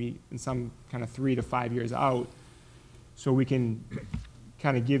there, maybe in some kind of 3 to 5 years out, so we can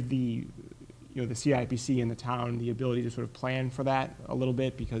kind of give the CIPC and the town the ability to sort of plan for that a little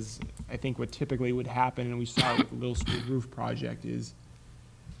bit, because I think what typically would happen, and we saw it with the Little School Roof project, is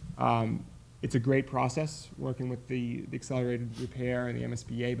it's a great process working with the accelerated repair and the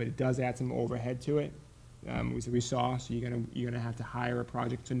MSBA, but it does add some overhead to it. We saw, so you're gonna have to hire a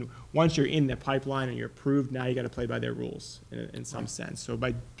project. So once you're in the pipeline and you're approved, now you got to play by their rules in some sense. So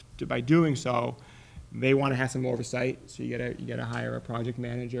by doing so, they want to have some oversight. So you gotta hire a project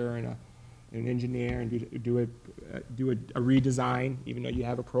manager and an engineer and do a redesign. Even though you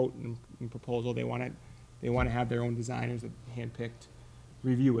have a proposal, they want to have their own designers that handpicked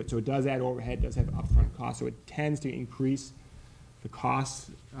review it. So it does add overhead, does have upfront costs. So it tends to increase the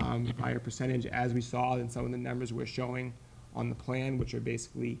costs by a percentage, as we saw in some of the numbers we're showing on the plan, which are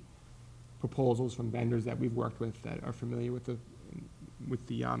basically proposals from vendors that we've worked with that are familiar with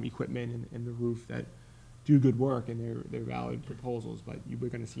the equipment and the roof, that do good work, and they're valid proposals, but we're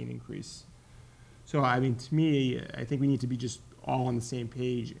going to see an increase. So, I mean, to me, I think we need to be just all on the same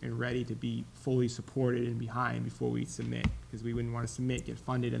page and ready to be fully supported and behind before we submit, because we wouldn't want to submit, get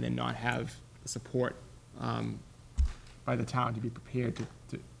funded, and then not have the support by the town to be prepared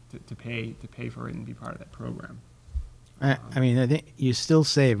to pay for it and be part of that program. I mean, I think you still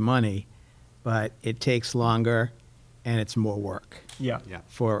save money, but it takes longer and it's more work Yeah.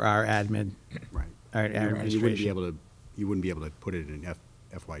 for our admin. Right. Our And you wouldn't be administration. able to put it in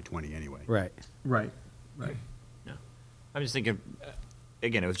FY20 anyway. Right. Right. Yeah. I'm just thinking,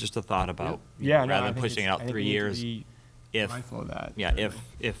 again, it was just a thought about, Yeah, no, rather I than think pushing it it's- out I think 3 we need to years, be if, mindful of that, yeah, certainly.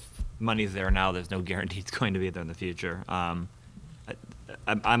 if money's there now, there's no guarantee it's going to be there in the future. I'm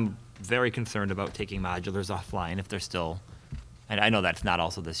very concerned about taking modulars offline if they're still, and I know that's not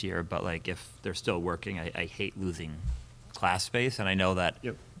also this year, but like if they're still working, I hate losing class space, and I know that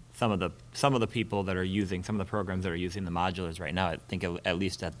Yep. some of the people that are using, some of the programs that are using the modulars right now, I think at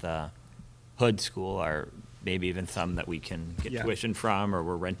least at the Hood School, are maybe even some that we can get Yeah. tuition from, or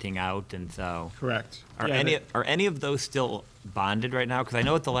we're renting out, and so. Correct. Are Yeah, any of those still bonded right now? Because I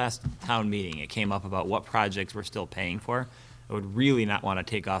know at the last town meeting, it came up about what projects we're still paying for. I would really not want to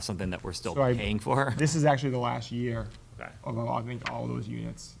take off something that we're still So paying for. This is actually the last year Okay. of, I think, all those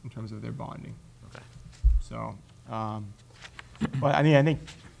units in terms of their bonding. Okay. So, but I mean, I think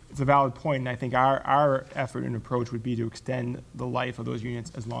it's a valid point, and I think our effort and approach would be to extend the life of those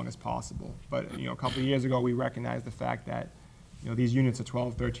units as long as possible. But, a couple of years ago, we recognized the fact that these units are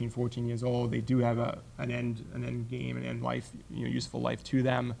 12, 13, 14 years old. They do have an end game, an end life, useful life to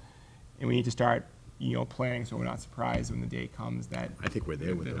them. And we need to start, planning so we're not surprised when the day comes that. I think we're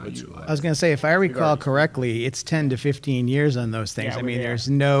there with they're the not hood school. utilized. I was going to say, if I recall already- correctly, it's 10 to 15 years on those things. Yeah, I we're mean, there. there's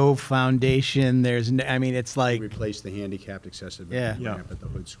no foundation, it's like, Replace the handicapped accessibility Yeah. Yeah. ramp at the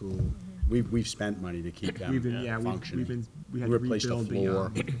hood school. We've spent money to keep them We've been, yeah, functioning. we had to Replace the rebuild the.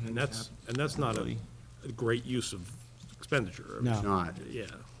 floor. And that's not a great use of expenditure. I mean, No. It's not, Yeah.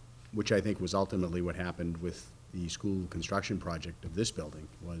 which I think was ultimately what happened with the school construction project of this building,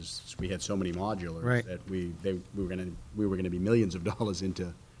 was we had so many modulars Right. that we were gonna be millions of dollars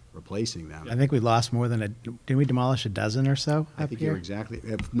into replacing them. I think we lost more than didn't we demolish a dozen or so I up think you're here? exactly,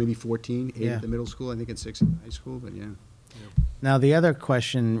 maybe 14, 8 Yeah. at the middle school, I think it's 6 at the high school, but yeah. Now, the other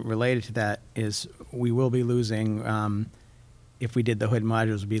question related to that is, we will be losing, if we did the hood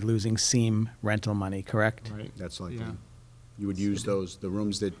modules, we'd be losing seam rental money, correct? Right. That's like, Yeah. you would use those, the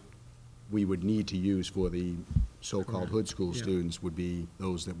rooms that we would need to use for the so-called Correct. hood school Yeah. students would be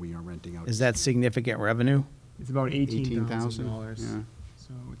those that we are renting out. Is that significant revenue? It's about $18,000. Yeah.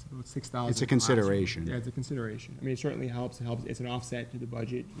 So it's about 6,000. It's a per classroom. consideration. Yeah, it's a consideration. I mean, it certainly helps. It helps. It's an offset to the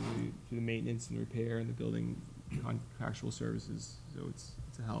budget, to the maintenance and repair and the building contractual services. So it's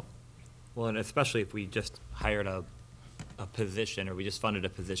a help. Well, and especially if we just hired a position, or we just funded a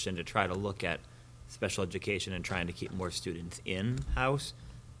position to try to look at special education and trying to keep more students in-house,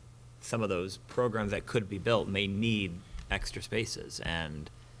 some of those programs that could be built may need extra spaces. And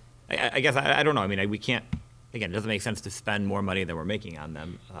I guess, I don't know, I mean, we can't, again, it doesn't make sense to spend more money than we're making on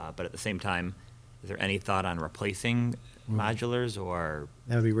them, but at the same time, is there any thought on replacing modulars, or?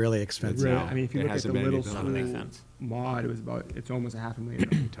 That would be really expensive. Really, I mean, if you there look at the hasn't been any middle development. school Doesn't make sense. mod, it's almost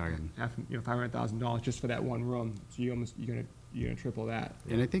 $500,000. Target. $500,000 just for that one room. So you're gonna triple that.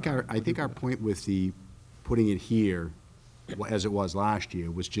 And I think our point with the, putting it here, as it was last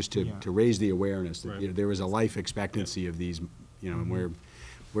year, was just Yeah. to raise the awareness that, Right. there is a life expectancy of these, and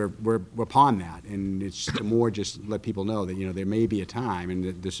we're upon that. And it's to more just let people know that, there may be a time, and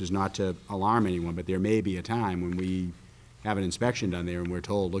that this is not to alarm anyone, but there may be a time when we have an inspection done there and we're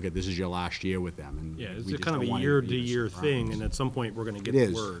told, look, this is your last year with them. And Yeah, it's we just kind of don't a want it to be year-to-year thing, surprise. and at some point, we're going to It get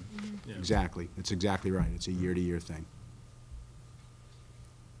the is. word. Yeah. Exactly. That's exactly right. It's a year-to-year thing.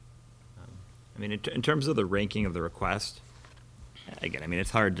 I mean, in terms of the ranking of the request, again, I mean,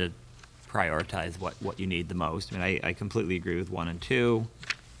 it's hard to prioritize what you need the most. I mean, I completely agree with 1 and 2.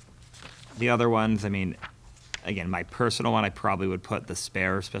 The other ones, I mean, again, my personal one, I probably would put the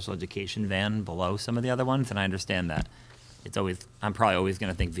spare special education van below some of the other ones, and I understand that I'm probably always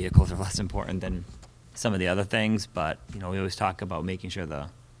going to think vehicles are less important than some of the other things, but, we always talk about making sure the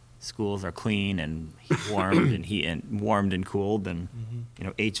schools are clean and warmed and cooled, and,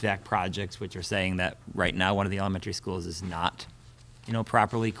 HVAC projects, which are saying that right now, one of the elementary schools is not,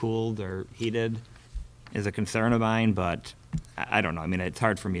 properly cooled or heated, is a concern of mine, but I don't know. I mean, it's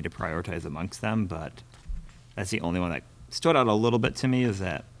hard for me to prioritize amongst them, but that's the only one that stood out a little bit to me, is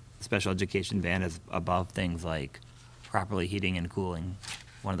that special education van is above things like properly heating and cooling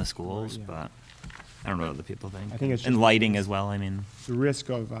one of the schools, Yeah. but I don't know what other people think. I think it's And just- lighting as well, I mean. The risk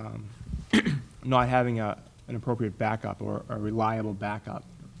of not having an appropriate backup or a reliable backup.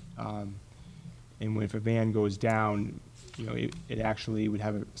 And if a van goes down, it actually would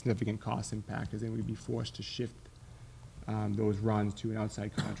have a significant cost impact, because then we'd be forced to shift those runs to an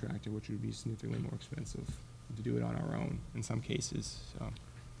outside contractor, which would be significantly more expensive to do it on our own in some cases, so.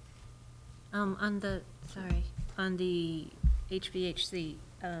 On the HVAC,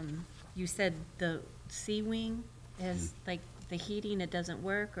 you said the C-wing has, like, the heating, it doesn't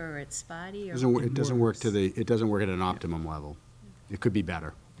work, or it's spotty, or? It doesn't work at an optimum level. It could be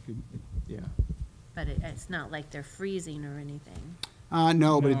better. Yeah. But it's not like they're freezing or anything.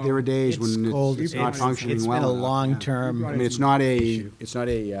 No, but there are days It's when cold. it's not functioning well It's been a enough, yeah. long-term. I mean, it's not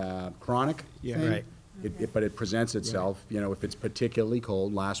a chronic Yeah. thing. Right. But it presents itself, if it's particularly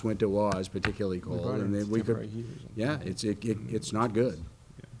cold. Last winter was particularly We brought cold, in and then we temporary could, heaters. yeah, it's not good.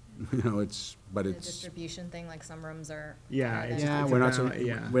 But The it's, distribution thing, like some rooms are. Yeah, higher it's- than yeah,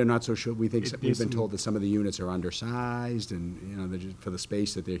 others. we're not so sure. We think, There's we've been some- told that some of the units are undersized and, they're just for the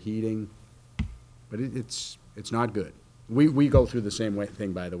space that they're heating. But it's not good. We go through the same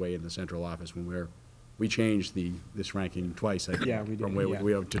thing, by the way, in the central office when we changed this ranking twice, I think. Yeah, we did, From where yeah.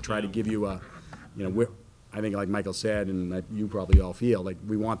 we are, to try to give you I think like Michael said, and like you probably all feel, like,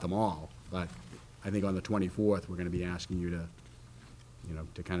 we want them all. But I think on the 24th, we're gonna be asking you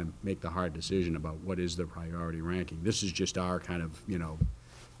to kind of make the hard decision about what is the priority ranking. This is just our kind of,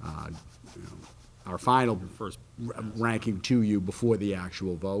 our final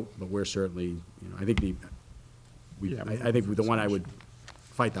Yeah. I think the one I would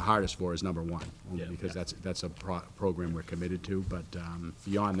fight the hardest for is number one, only Yeah. because that's a program we're committed to, but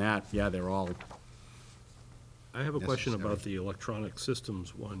beyond that, yeah, they're all, I have a question necessary. about the electronic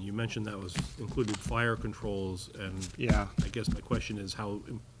systems one. You mentioned that was included fire controls, and Yeah. I guess my question is how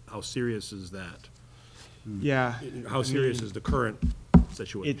serious is that? Yeah. How I serious mean, is the current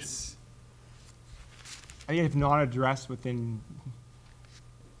situation? It's, I think if not addressed within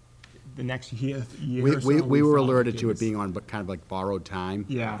the next year or so. we were felt like alerted to it was being on kind of like borrowed time.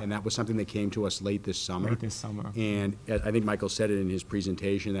 Yeah. And that was something that came to us late this summer. Late this summer. And I think Michael said it in his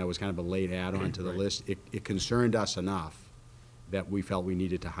presentation, that was kind of a late add-on to the Right. list. It concerned us enough that we felt we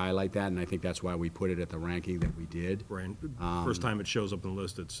needed to highlight that, and I think that's why we put it at the ranking that we did. Right, first time it shows up on the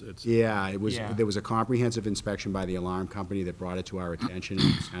list, it's. Yeah, it was, Yeah. there was a comprehensive inspection by the alarm company that brought it to our attention.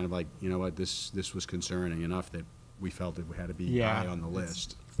 It was kind of like, you know what, this was concerning enough that we felt it had to be Yeah. high on the it's-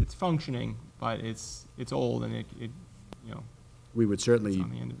 list. It's functioning, but it's old and it, you know, We would it's certainly,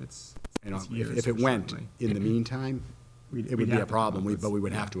 on the end of its you know, years, if it went certainly. in the meantime, We'd- it would we'd be have a to come problem, up with- but we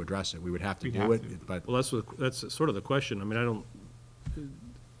would yeah. have to address it. We would have to We'd do have it, to. but Well, that's sort of the question. I mean, I don't,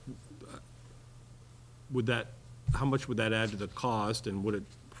 would that, how much would that add to the cost, and would it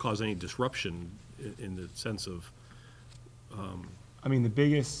cause any disruption in the sense of, I mean, the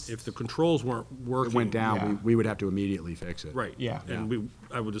biggest. if the controls weren't if working? it went down, Yeah. we would have to immediately fix it. Right. Yeah. And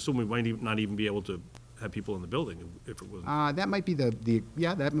I would assume we might not even be able to have people in the building if it wasn't, That might be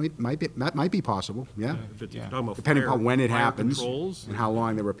yeah, that might be possible, yeah. if it's Yeah. talking about Depending fire- upon when it fire happens controls. and how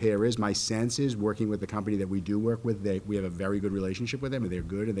long the repair is. My sense is, working with the company that we do work with, we have a very good relationship with them, and they're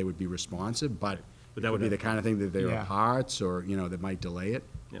good, and they would be responsive, but But that it would would be the have- kind of thing that there are Yeah. parts or, you know, that might delay it.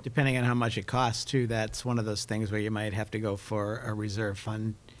 Yep. Depending on how much it costs too, that's one of those things where you might have to go for a reserve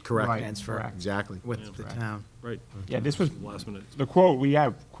fund. Correct. Right, Transfer correct. Exactly. with Yeah. the Correct. town. Right. Yeah, this was, Last minute. the quote, we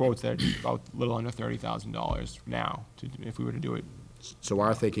have quotes that are about a little under $30,000 now, if we were to do it. So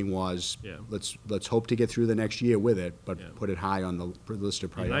our thinking was, Yeah. let's hope to get through the next year with it, but Yeah. put it high on the list of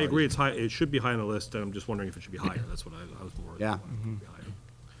And priorities. I agree, it's high, it should be high on the list, and I'm just wondering if it should be higher. That's what I was more. Yeah. wanting it to be higher.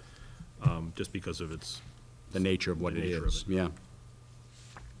 Just because of its, The nature of what The it nature of is, it. yeah.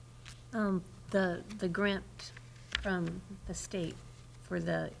 The grant from the state for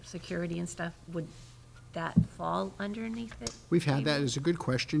the security and stuff, would that fall underneath it? We've had that, maybe? it's a good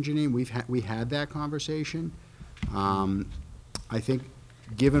question, Janine, we had that conversation. I think,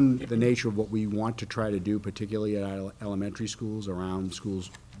 given the nature of what we want to try to do, particularly at our elementary schools, around schools'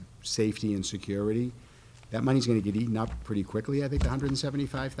 safety and security, that money's gonna get eaten up pretty quickly, I think, the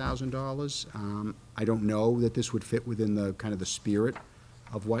 $175,000. I don't know that this would fit within the, kind of the spirit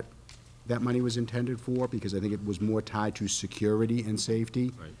of what that money was intended for, because I think it was more tied to security and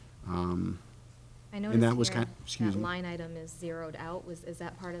safety. right. I that noticed was here excuse that me. line item is zeroed out. Is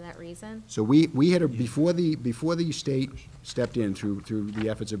that part of that reason? So we had, before the state stepped in through the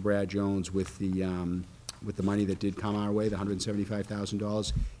efforts of Brad Jones with the money that did come our way, the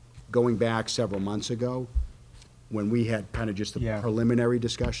 $175,000, going back several months ago, when we had kind of just the Yeah. preliminary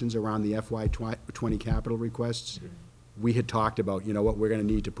discussions around the FY '20 capital requests, we had talked about, you know what, we're gonna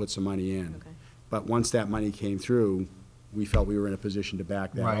need to put some money in. Okay. But once that money came through, we felt we were in a position to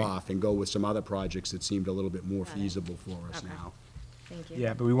back that Right. off and go with some other projects that seemed a little bit more Got it. feasible for us Okay. now. Thank you.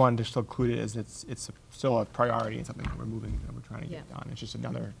 Yeah, but we wanted to still include it as still a priority and something that we're moving, that we're trying to get Yeah. done. It's just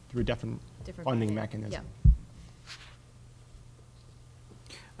another, through a different Different funding bucket. mechanism.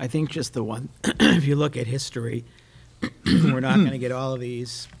 I think just the one, if you look at history, we're not gonna get all of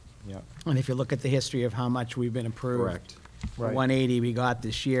these. Yeah. And if you look at the history of how much we've been approved. Correct. The Right. 180 we got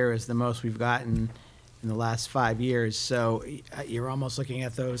this year is the most we've gotten in the last 5 years. So you're almost looking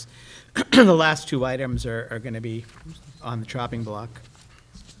at those, the last two items are gonna be on the chopping block.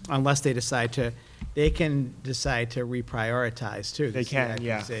 Unless they can decide to reprioritize too. They the can,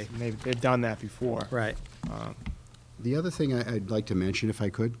 yeah. CIPC. And they've done that before. Right. The other thing I'd like to mention, if I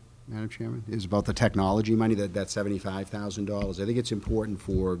could, Madam Chairman, is about the technology money, that $75,000. I think it's important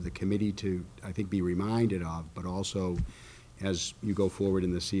for the committee to, I think, be reminded of, but also as you go forward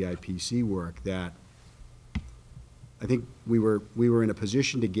in the CIPC work, that I think we were in a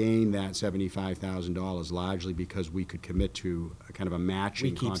position to gain that $75,000 largely because we could commit to a kind of a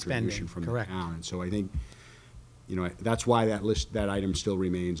matching We keep contribution spending, from the correct. town. And so I think, you know, that's why that item still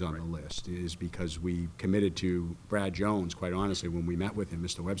remains on the list, is because we committed to Brad Jones, quite honestly, when we met with him,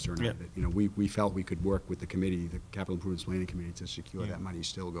 Mr. Webster and I, Yep. that, you know, we felt we could work with the committee, the Capital Improvements Planning Committee, to secure Yeah. that money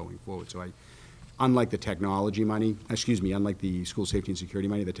still going forward. So unlike the technology money, unlike the school safety and security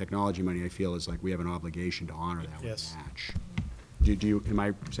money, the technology money, I feel, is like we have an obligation to honor that with Yes. a match. Am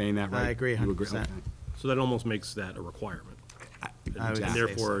I saying that right? I agree You 100%. Okay. So that almost makes that a requirement. I would And say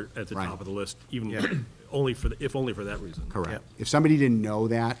therefore, at the Right. top of the list, even Yeah. only for, if only for that reason. Correct. If somebody didn't know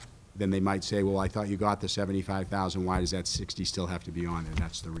that, then they might say, well, I thought you got the 75,000, why does that 60 still have to be on there?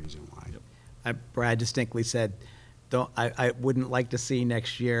 That's the reason why. Brad distinctly said, I wouldn't like to see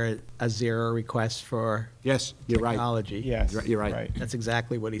next year a zero request for Yes, you're right. technology. Yes. You're right. Right. That's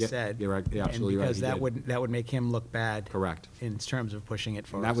exactly what he Yeah, said. you're right. You're absolutely right. And because He did. that would make him look bad. Correct. In terms of pushing it And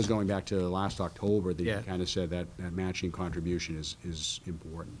forward. that was going back to last October, that you Yeah. kind of said that matching contribution is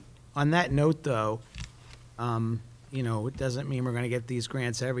important. On that note, though, you know, it doesn't mean we're gonna get these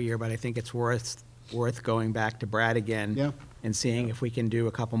grants every year, but I think it's worth going back to Brad again. Yeah. And seeing if we can do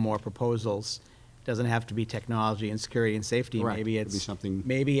a couple more proposals. Doesn't have to be technology and security and safety. Correct. Maybe Could be it's something-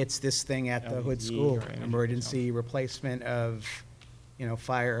 maybe it's this thing at the Hood LED School, or energy emergency replacement of, you know,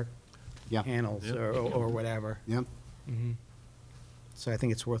 fire Yeah. panels Yeah. or whatever. Yeah. So I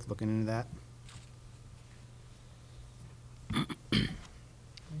think it's worth looking into that.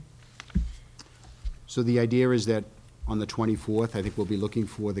 So the idea is that on the 24th, I think we'll be looking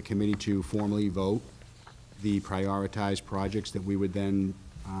for the committee to formally vote the prioritized projects that we would then,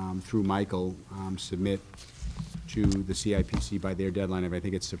 through Michael, submit to the CIPC by their deadline of, I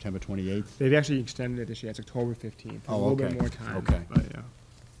think it's September 28th. They've actually extended it this year. It's October 15th. Oh, A little bit okay. more time. Okay. But, yeah.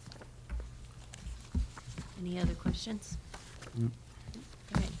 Any other questions? All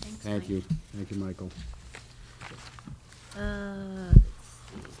right, thanks, Thank Mike. you. Thank you, Michael. Let's see.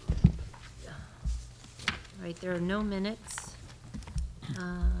 All right, there are no minutes.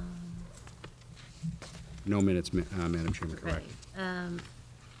 No minutes, Madam Chairman, correct. Right.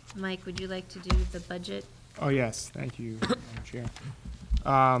 Mike, would you like to do the budget? Oh, yes, thank you, Madam Chair.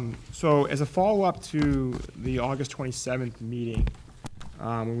 So as a follow-up to the August 27th meeting,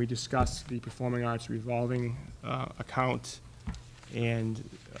 when we discussed the Performing Arts revolving account and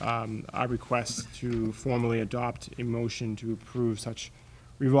our request to formally adopt a motion to approve such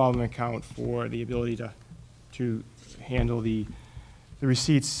revolving account for the ability to handle the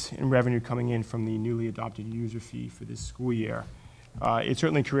receipts and revenue coming in from the newly adopted user fee for this school year. It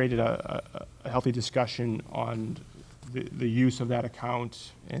certainly created a healthy discussion on the use of that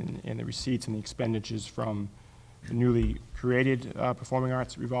account and the receipts and the expenditures from the newly created Performing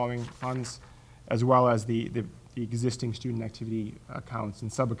Arts revolving funds, as well as the existing student activity accounts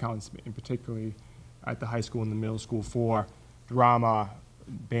and sub-accounts, in particularly at the high school and the middle school for drama,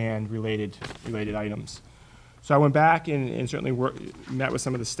 band-related items. So I went back and certainly met with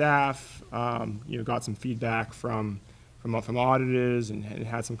some of the staff, you know, got some feedback from auditors and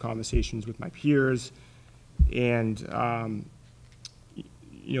had some conversations with my peers. And,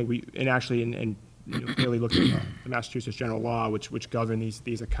 you know, you know, clearly looked at the Massachusetts general law, which govern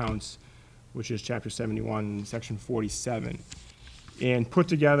these accounts, which is Chapter 71, Section 47, and put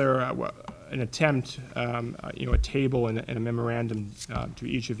together an attempt, you know, a table and a memorandum to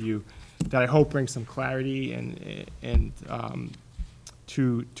each of you that I hope brings some clarity and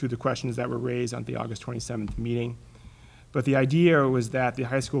to the questions that were raised on the August 27th meeting. But the idea was that the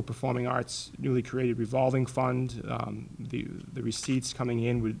high school performing arts newly created revolving fund, the receipts coming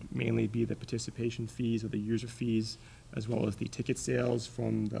in would mainly be the participation fees or the user fees, as well as the ticket sales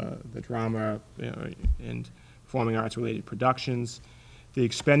from the drama, you know, and performing arts related productions. The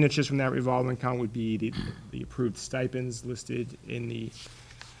expenditures from that revolving account would be the approved stipends listed in the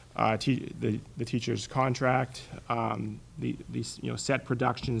teacher's contract, these, you know, set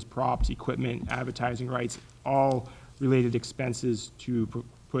productions, props, equipment, advertising rights, all related expenses to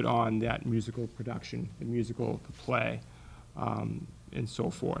put on that musical production, the musical play, and so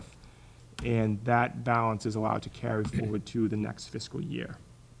forth. And that balance is allowed to carry forward to the next fiscal year.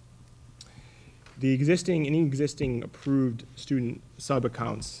 Any existing approved student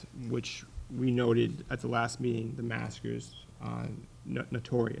sub-accounts, which we noted at the last meeting, the Maskers,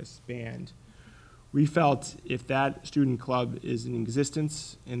 Notorious Band, we felt if that student club is in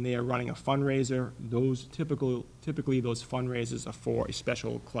existence and they are running a fundraiser, those typically those fundraisers are for a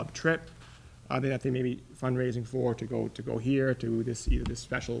special club trip that they may be fundraising for to go here to either this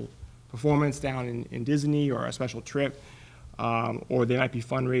special performance down in Disney or a special trip, or they might be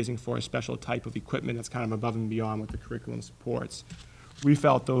fundraising for a special type of equipment that's kind of above and beyond what the curriculum supports. We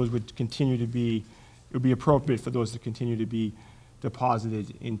felt those would continue to be, it would be appropriate for those to continue to be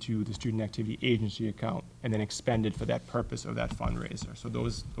deposited into the student activity agency account and then expended for that purpose of that fundraiser. So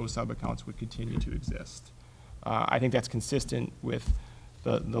those sub-accounts would continue to exist. I think that's consistent with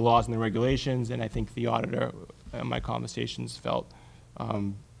the laws and the regulations, and I think the auditor, in my conversations, felt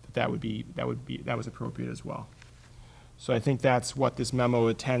that was appropriate as well. So I think that's what this memo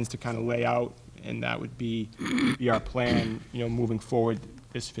intends to kind of lay out, and that would be our plan, you know, moving forward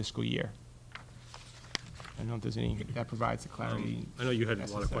this fiscal year. don't know if there's any, that provides the clarity. I know you had a lot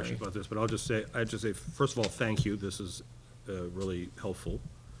of necessary. questions about this, but I'd just say, first of all, thank you. This is really helpful.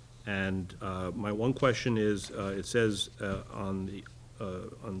 And my one question is, it says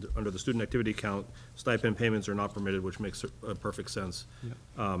under the student activity account, stipend payments are not permitted, which makes perfect sense.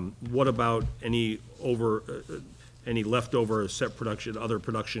 What about any leftover set production, other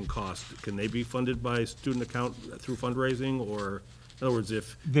production costs? Can they be funded by student account through fundraising, or, in other words,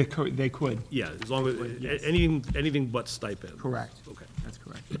 if, They could. yeah, as long as, Yes. anything but stipend? Correct. Okay. That's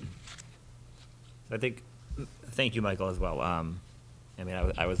correct. I think, thank you, Michael, as well. I mean,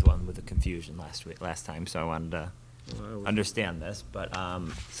 I was the one with the confusion last time, so I wanted to understand this. But,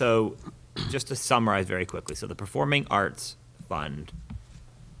 so, just to summarize very quickly, so the Performing Arts Fund,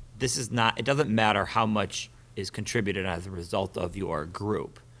 this is not, it doesn't matter how much is contributed as a result of your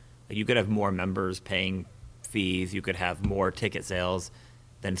group. You could have more members paying fees, you could have more ticket sales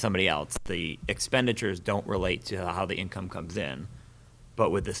than somebody else. The expenditures don't relate to how the income comes in. But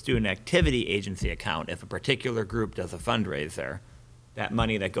with the student activity agency account, if a particular group does a fundraiser, that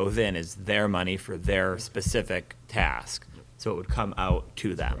money that goes in is their money for their specific task. So it would come out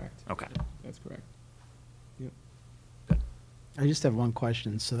to them. Correct. Okay. That's correct. Yep. I just have one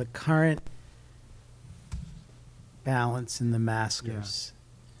question. So the current balance in the maskers,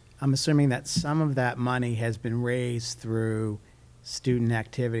 I'm assuming that some of that money has been raised through student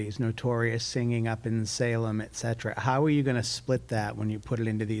activities, Notorious Singing up in Salem, et cetera. How are you going to split that when you put it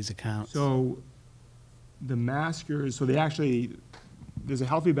into these accounts? So the maskers, so they actually, there's a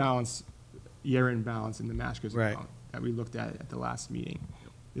healthy balance, year-end balance in the maskers Right. account that we looked at the last meeting.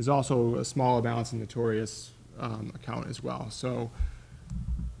 There's also a smaller balance in the Notorious account as well. So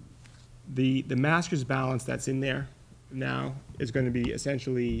the maskers balance that's in there now is going to be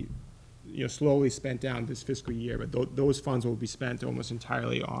essentially, slowly spent down this fiscal year, but those funds will be spent almost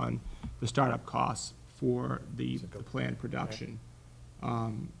entirely on the startup costs for the planned production.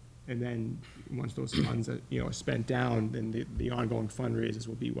 And then, once those funds are spent down, then the ongoing fundraisers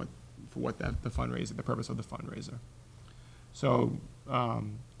will be the purpose of the fundraiser. So,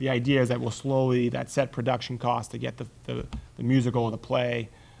 the idea is that we'll slowly, that set production cost to get the musical or the play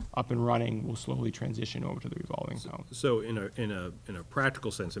up and running, will slowly transition over to the revolving account. So in a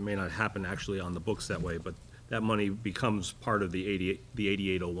practical sense, it may not happen actually on the books that way, but that money becomes part of the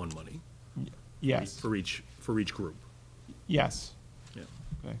 8801 money Yes, for each group. yes, Yeah.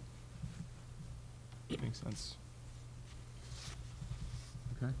 okay. Makes sense.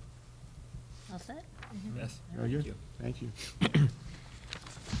 Okay, All set? Yes. very good, thank you.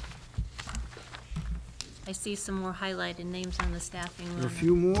 I see some more highlighted names on the staffing. There are a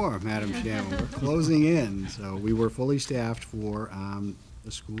few more, Madam Chairman. We're closing in, so we were fully staffed for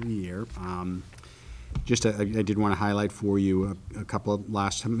the school year. I did want to highlight for you a couple of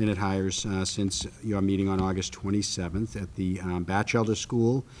last-minute hires since your meeting on August 27th at the Batchelder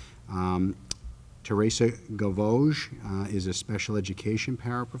School. Teresa Gavoj is a special education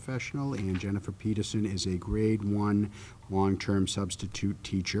paraprofessional, and Jennifer Peterson is a grade 1 long-term substitute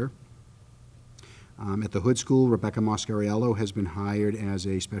teacher. At the Hood School, Rebecca Moscariello has been hired as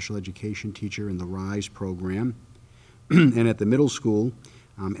a special education teacher in the RISE program. And at the middle school,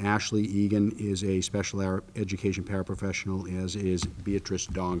 Ashley Egan is a special education paraprofessional, as is Beatrice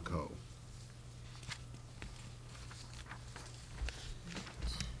Donko.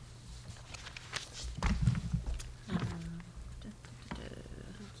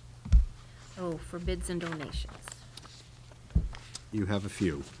 Oh, for bids and donations. You have a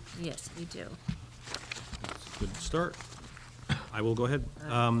few. Yes, we do. That's a good start. I will go ahead.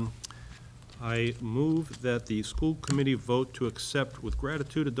 I move that the school committee vote to accept with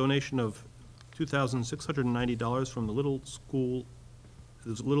gratitude a donation of $2,690 from the Little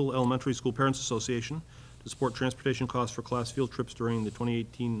Elementary School Parents Association to support transportation costs for class field trips during the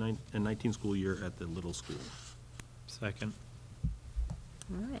 2018 and 19 school year at the Little School. Second.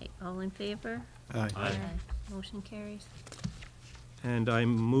 All right, all in favor? Aye. Motion carries. And I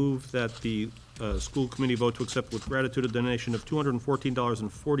move that the school committee vote to accept with gratitude a donation of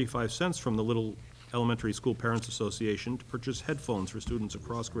 $214.45 from the Little Elementary School Parents Association to purchase headphones for students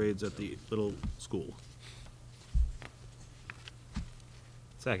across grades at the Little School.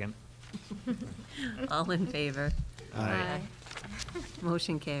 Second. All in favor? Aye.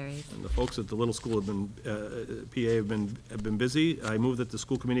 Motion carries. And the folks at the Little School have been, PA have been busy. I move that the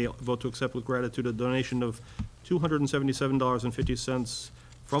school committee vote to accept with gratitude a donation of $277.50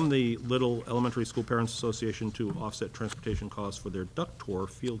 from the Little Elementary School Parents Association to offset transportation costs for their duck tour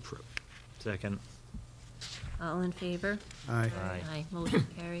field trip. Second. All in favor? Aye. Aye. Motion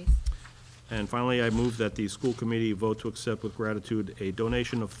carries. And finally, I move that the school committee vote to accept with gratitude a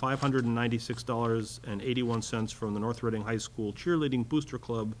donation of $596.81 from the North Reading High School Cheerleading Booster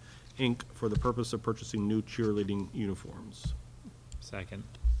Club, Inc., for the purpose of purchasing new cheerleading uniforms. Second.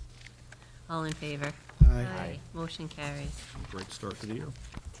 All in favor? Aye. Motion carries. Great start to the year.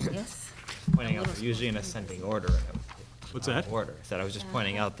 Yes? Pointing out, they're usually in ascending order. What's that? Order. I said, I was just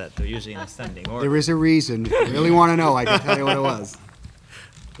pointing out that they're usually in ascending order. There is a reason. If you really want to know, I can tell you what it was.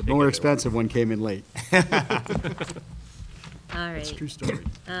 The more it expensive one came in late. All It's a right. true story.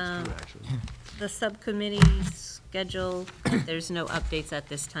 The subcommittee schedule, there's no updates at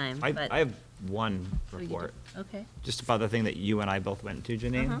this time, I but. have one Oh, you do? report. Okay. Just about the thing that you and I both went to,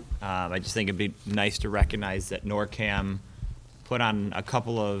 Janine. Uh-huh. I just think it'd be nice to recognize that NORCAM put on a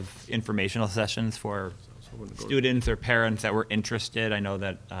couple of informational sessions for students or parents that were interested. I know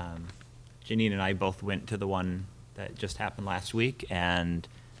that Janine and I both went to the one that just happened last week, and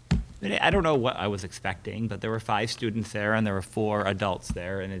I don't know what I was expecting, but there were 5 students there, and there were 4 adults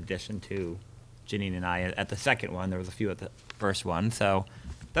there in addition to Janine and I at the second one. There was a few at the first one, so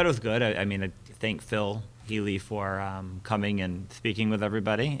that was good. I mean, I thank Phil Healy for coming and speaking with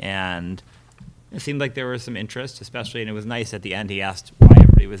everybody, and it seemed like there was some interest, especially, and it was nice at the end, he asked why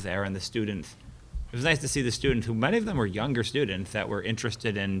everybody was there, and the students, it was nice to see the students, who many of them were younger students, that were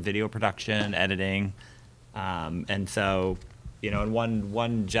interested in video production, editing, and so, and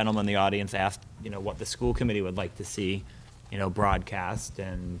one gentleman in the audience asked, what the school committee would like to see, broadcast,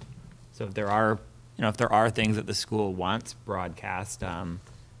 and so if there are things that the school wants broadcast,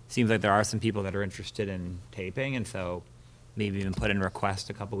 seems like there are some people that are interested in taping, and so maybe even put in a request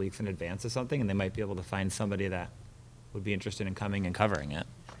a couple weeks in advance of something, and they might be able to find somebody that would be interested in coming and covering it.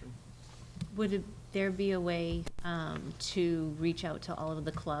 Would there be a way to reach out to all of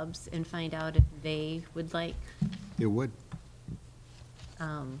the clubs and find out if they would like, It would.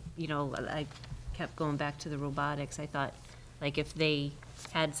 I kept going back to the robotics. I thought, like, if they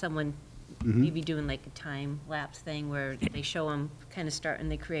had someone maybe doing like a time lapse thing where they show them kind of starting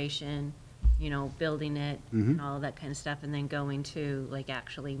the creation, building it and all that kind of stuff, and then going to like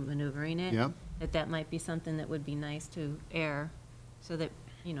actually maneuvering it. Yep. That might be something that would be nice to air so that,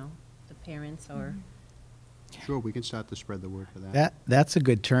 the parents or. Sure, we can start to spread the word for that. That's a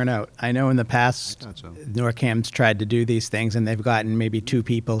good turnout. I know in the past, I thought so. NORCAM's tried to do these things, and they've gotten maybe 2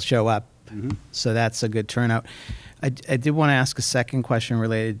 people show up. So that's a good turnout. I did want to ask a second question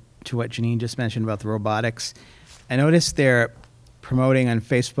related to what Janine just mentioned about the robotics. I noticed they're promoting on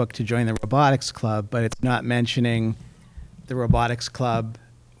Facebook to join the robotics club, but it's not mentioning the robotics club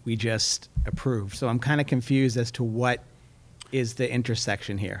we just approved. So I'm kind of confused as to what is the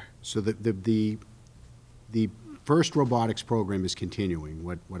intersection here. So the first robotics program is continuing.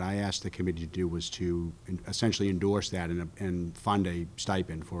 What I asked the committee to do was to essentially endorse that and fund a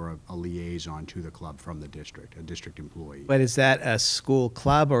stipend for a liaison to the club from the district, a district employee. But is that a school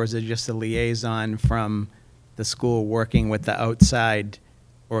club, or is it just a liaison from the school working with the outside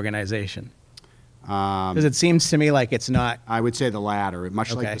organization? Because it seems to me like it's not. I would say the latter, much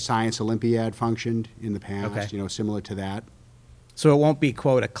like Okay. the Science Olympiad functioned in the past, Okay. Similar to that. So it won't be,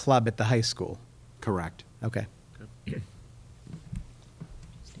 quote, a club at the high school? Correct. Okay.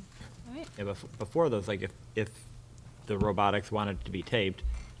 All right. Yeah, before those, like if the robotics wanted to be taped,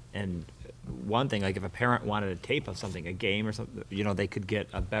 and one thing, like if a parent wanted to tape of something, a game or something, they could get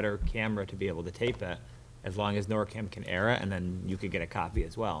a better camera to be able to tape it, as long as NORCAM can air it, and then you could get a copy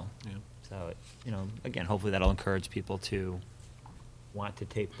as well. Yeah. So, again, hopefully that'll encourage people to want to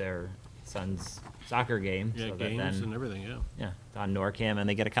tape their son's soccer game. Yeah, so that games then, and everything, yeah. yeah, it's on NORCAM, and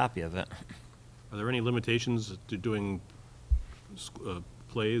they get a copy of it. Are there any limitations to doing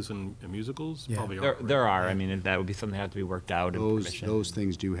plays and musicals? Yeah. Probably are. There right? are, I mean, that would be something that have to be worked out and permission. Those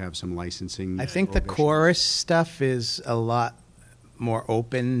things do have some licensing. I think the prohibitions. chorus stuff is a lot more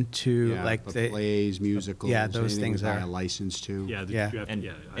open to, Yeah, like, but the. plays, musicals. Yeah, those anything things we buy are. a license to. Yeah. Yeah. You have to- And,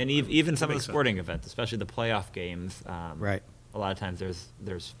 yeah, and I- even that some of the makes sense. sporting events, especially the playoff games. Right. A lot of times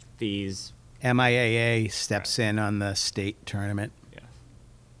there's fees. MIAA steps in on the state tournament. Yeah.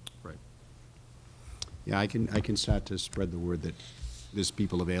 Right. Yeah, I can start to spread the word that there's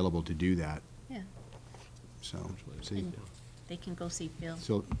people available to do that, Yeah. so, see, And they can go see Phil.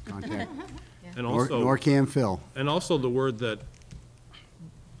 so contact And also. NORCAM Phil. And also the word that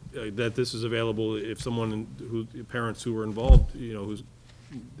this is available if someone parents who are involved,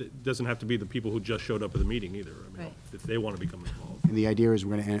 it doesn't have to be the people who just showed up at the meeting either. I mean, Right. if they want to become involved. And the idea is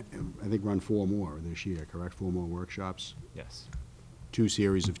we're going to, I think, run 4 more this year, correct? 4 more workshops? Yes. 2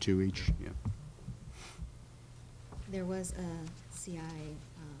 series of 2 each, yeah. There was a CI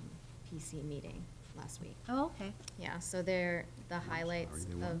PC meeting last week. Oh, okay. Yeah, so they're the highlights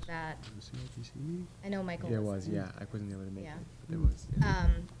there of was. that. CIPC? I know Michael There was. was, yeah, I wasn't able to make it, Yeah. but there was. Yeah.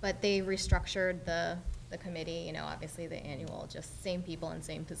 But they restructured the committee, you know, obviously the annual, just same people in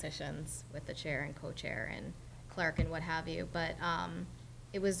same positions with the chair and co-chair and clerk and what have you. But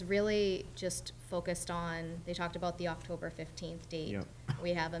it was really just focused on, they talked about the October 15th date. Yep.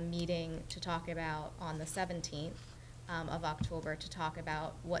 We have a meeting to talk about on the 17th of October to talk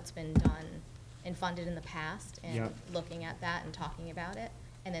about what's been done and funded in the past and Yep. looking at that and talking about it,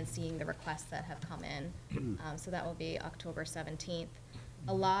 and then seeing the requests that have come in. So that will be October 17th.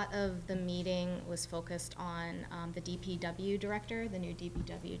 A lot of the meeting was focused on the DPW director. The new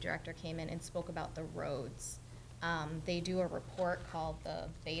DPW director came in and spoke about the roads. They do a report called the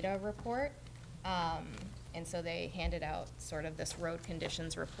Beta Report. And so they handed out sort of this road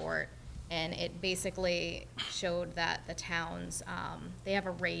conditions report. And it basically showed that the towns, they have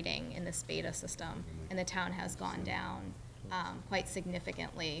a rating in this Beta system, and the town has gone down quite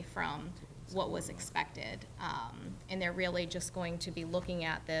significantly from what was expected. And they're really just going to be looking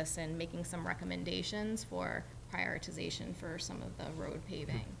at this and making some recommendations for prioritization for some of the road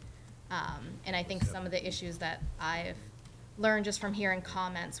paving. And I think some of the issues that I've learned just from hearing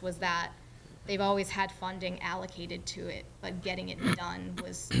comments was that they've always had funding allocated to it, but getting it done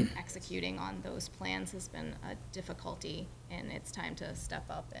was executing on those plans has been a difficulty, and it's time to step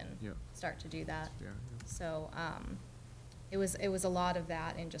up and Yep. start to do that. Yeah, yeah. So, it was a lot of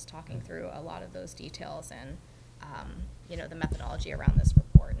that and just talking through a lot of those details and, you know, the methodology around this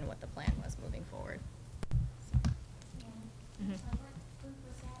report and what the plan was moving forward.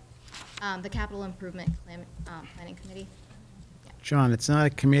 The Capital Improvement Planning Committee. Yeah. John, it's not a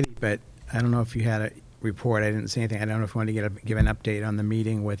committee, but I don't know if you had a report. I didn't say anything. I don't know if you want to give an update on the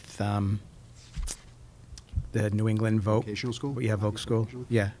meeting with the New England Voc. Vocational school? Yeah, Voc School. Vocational?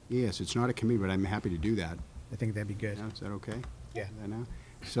 Yeah, Yes, it's not a committee, but I'm happy to do that. I think that'd be good. Yeah, is that okay? Yeah. Is that now?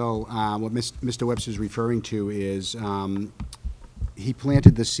 So what Mr. Webster's referring to is he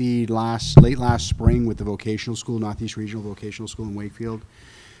planted the seed late last spring with the vocational school, Northeast Regional Vocational School in Wakefield,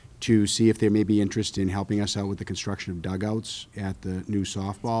 to see if there may be interest in helping us out with the construction of dugouts at the new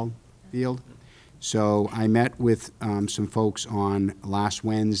softball field. So I met with some folks on last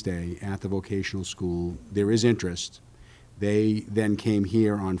Wednesday at the vocational school. There is interest. They then came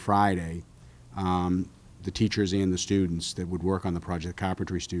here on Friday, the teachers and the students that would work on the project, the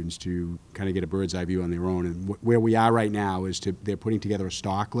carpentry students, to kind of get a bird's eye view on their own. And where we are right now is they're putting together a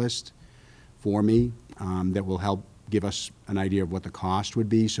stock list for me that will help give us an idea of what the cost would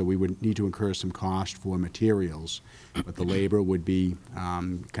be. So we would need to incur some cost for materials, but the labor would be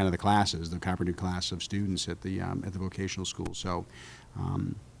kind of the classes, the carpentry class of students at the vocational school. So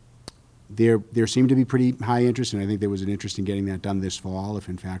there seemed to be pretty high interest, and I think there was an interest in getting that done this fall, if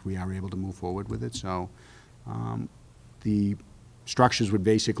in fact we are able to move forward with it. So the structures would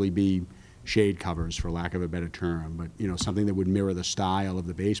basically be shade covers, for lack of a better term, but, you know, something that would mirror the style of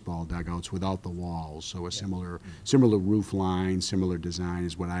the baseball dugouts without the walls. So a similar roof line, similar design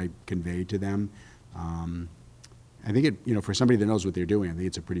is what I conveyed to them. I think it, for somebody that knows what they're doing, I think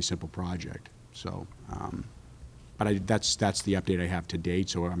it's a pretty simple project. So, but that's the update I have to date.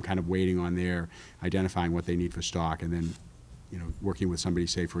 So I'm kind of waiting on their identifying what they need for stock, and then, working with somebody,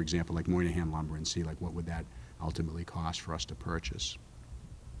 say, for example, like Moynihan Lumber, and see, like, what would that ultimately cost for us to purchase.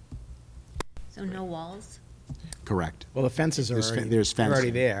 So no walls? Correct. Well, the fences are There's fe- already, there's they're already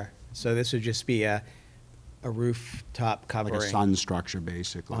fencing. there. So this would just be a rooftop Like covering. a sun structure,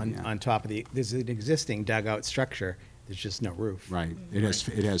 basically. yeah. On top of there's an existing dugout structure. There's just no roof. Right. It has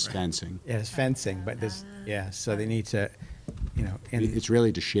fencing. It has fencing, but so they need to, and, It's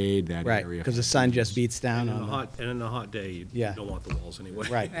really to shade that right, area. because the sun just beats down And on in a hot day, you Yeah. don't want the walls anyway.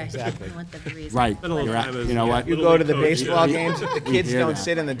 Right, Right. exactly. I want the breeze. Right. Been a long You're time right. as- You know what? You Little go to league the coach, baseball yeah. games, the kids hear don't that.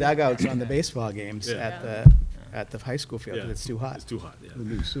 sit in the dugouts on the baseball games Yeah. at the high school field, Yeah. 'cause it's too hot. It's too hot, yeah.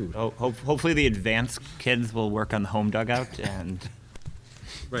 New suit. Oh, hopefully the advanced kids will work on the home dugout and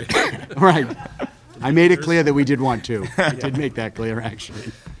Right. Right. I made it clear that we did want to. I did make that clear,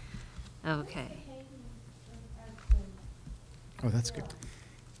 actually. Okay. Oh, that's good.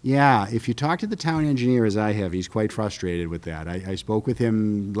 Yeah, if you talk to the town engineer, as I have, he's quite frustrated with that. I spoke with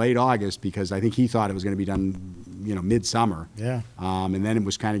him late August because I think he thought it was going to be done, midsummer. Yeah. And then it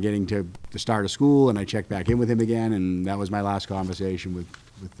was kind of getting to the start of school, and I checked back in with him again, and that was my last conversation with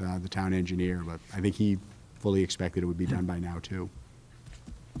the town engineer. But I think he fully expected it would be done by now, too.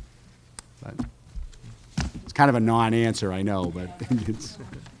 But it's kind of a non-answer, I know, but it's...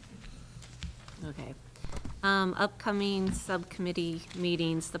 Okay. Upcoming subcommittee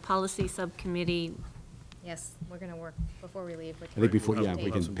meetings, the policy subcommittee, Yes, we're gonna work before we leave. I think before, yeah, we We'll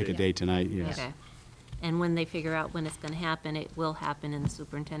have can some pick a dates. date tonight, yes. okay. And when they figure out when it's going to happen, it will happen in the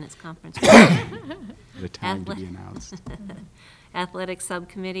superintendent's conference room. The time to be Athle- announced. Athletic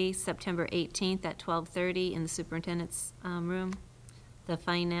Subcommittee, September 18th at 12:30 in the superintendent's room. The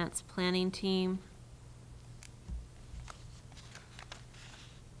Finance Planning Team.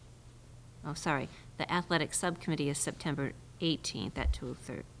 Oh, sorry. The Athletic Subcommittee is September 18th at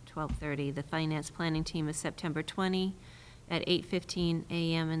 12:30. The Finance Planning Team is September 20 at 8:15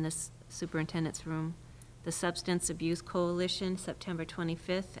 a.m. in the superintendent's room. The Substance Abuse Coalition, September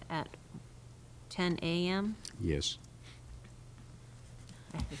 25th at 10 a.m. Yes.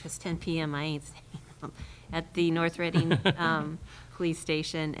 If it's 10 p.m., I ain't staying. At the North Reading Police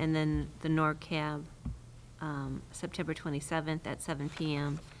Station, and then the NORCAB, September 27th at 7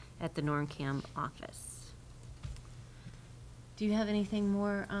 p.m. at the NORCAM office. Do you have anything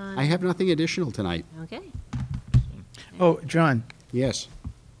more on? I have nothing additional tonight. Okay. Oh, John, Yes.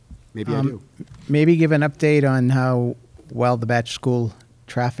 Maybe I do. maybe give an update on how well the Batch School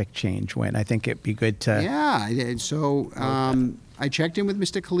traffic change went. I think it'd be good to. Yeah, I did. So I checked in with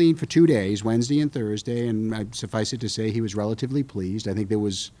Mr. Colleen for 2 days, Wednesday and Thursday, and suffice it to say, he was relatively pleased. I think there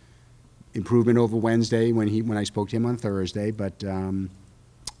was improvement over Wednesday when I spoke to him on Thursday, but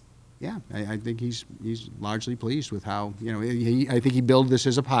yeah, I think he's largely pleased with how, I think he billed this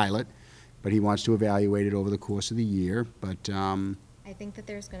as a pilot, but he wants to evaluate it over the course of the year. But I think that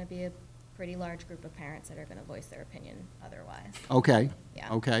there's going to be a pretty large group of parents that are going to voice their opinion otherwise. okay,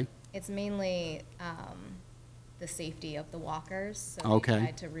 Yeah. okay, It's mainly the safety of the walkers. So Okay. they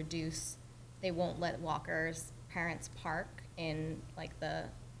tried to reduce, they won't let parents park in like the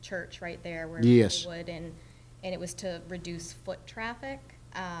church right there where Yes. they would, and it was to reduce foot traffic.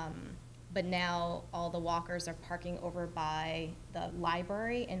 But now all the walkers are parking over by the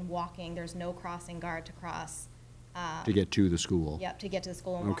library and walking. There's no crossing guard to cross. to get to the school. Yep, to get to the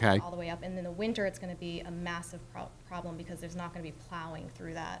school and walk Okay. all the way up. And in the winter, it's going to be a massive problem because there's not going to be plowing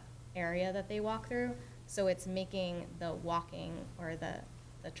through that area that they walk through. So it's making the walking or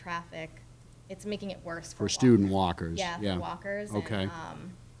the traffic, it's making it worse For for student walkers. walkers, Yeah, yeah. for walkers. Okay.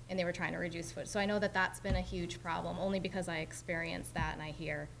 And they were trying to reduce foot. So I know that that's been a huge problem, only because I experienced that and I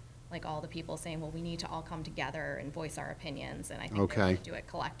hear like all the people saying, well, we need to all come together and voice our opinions. And I think they're Okay. going to do it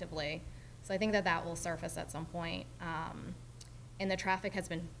collectively. So I think that that will surface at some point. And the traffic has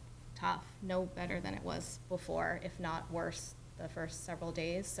been tough, no better than it was before, if not worse, the first several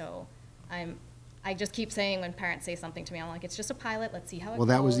days. So I just keep saying when parents say something to me, I'm like, it's just a pilot, let's see how it goes. Well,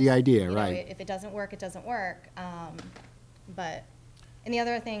 that was the idea, You know, right. If it doesn't work, it doesn't work. And the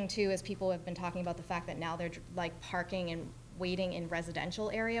other thing too is people have been talking about the fact that now they're like parking and waiting in residential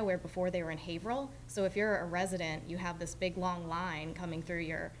area where before they were in Haverhill. So if you're a resident, you have this big long line coming through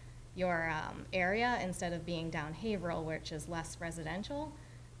your area instead of being down Haverhill, which is less residential.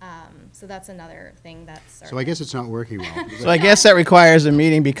 So that's another thing that's. So I guess it's not working well. So I guess that requires a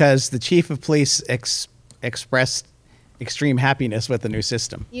meeting because the chief of police expressed extreme happiness with the new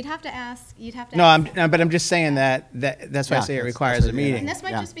system. You'd have to ask. No, but I'm just saying that's why I Yeah, say it that's requires a what- yeah. meeting. And this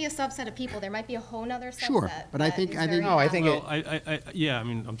might Yeah. just be a subset of people. There might be a whole nother subset. Sure, but I think- is I think- very No, I think happy. Well, yeah, I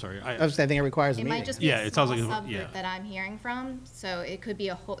mean, I'm sorry. I think it requires a It meeting. might just be Yeah, a it small sounds like subgroup yeah. that I'm hearing from. So it could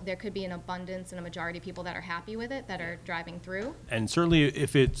be there could be an abundance and a majority of people that are happy with it, that are driving through. And certainly,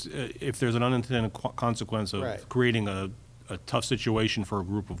 if there's an unintended consequence of Right. creating a tough situation for a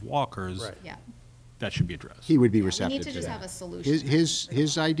group of walkers, Right. Yeah. that should be addressed. He would be Yeah, we receptive need to to just that. have a solution.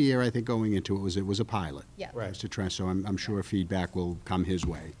 His idea, I think, going into it was a pilot. Yeah. Right. Was to try, so I'm sure feedback will come his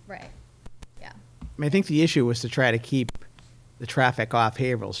way. Right. Yeah. I mean, I think the issue was to try to keep the traffic off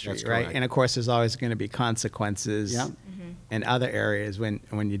Haverhill Street, That's right? correct. And of course, there's always going to be consequences Yeah. in other areas when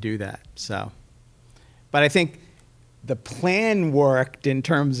you do that. So, but I think the plan worked in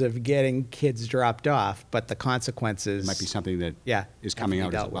terms of getting kids dropped off, but the consequences It might be something that Yeah, is have to coming be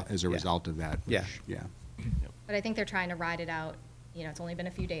out dealt with. as a Yeah. result of that. Yeah. which- Yeah. But I think they're trying to ride it out. You know, it's only been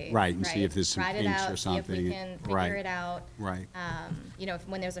a few days. Right, and see if there's some Ride it kinks out, or see if we something. can Right. figure it out. Right. You know,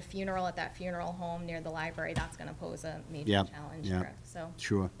 when there's a funeral at that funeral home near the library, that's going to pose a major Yep, challenge yep. for us. So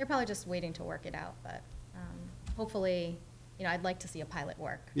Sure. they're probably just waiting to work it out. But hopefully, you know, I'd like to see a pilot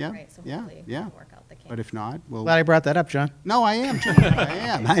work. Yeah, Right. So yeah, hopefully we yeah. can work out the kinks. But if not, well, Glad I brought that up, John. no, I am, too. I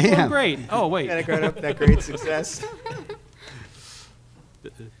am. Oh, great. Oh, wait. that great success.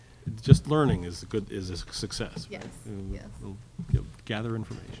 Just learning is a success. Yes, yes. We'll gather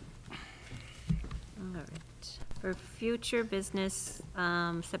information. All right. For future business,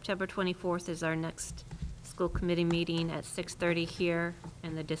 September 24th is our next school committee meeting at 6:30 here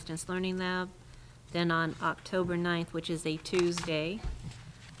in the Distance Learning Lab. Then on October 9th, which is a Tuesday,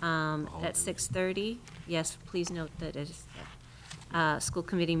 at 6:30, yes, please note that it is a school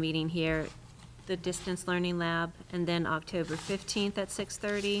committee meeting here the Distance Learning Lab, and then October 15th at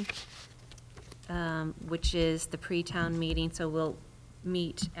 6:30, which is the pre-town meeting, so we'll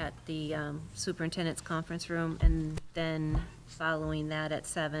meet at the superintendent's conference room, and then following that at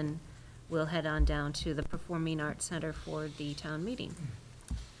 7, we'll head on down to the Performing Arts Center for the town meeting.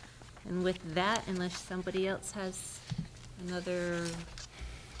 And with that, unless somebody else has another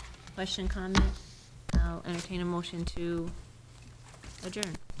question, comment, I'll entertain a motion to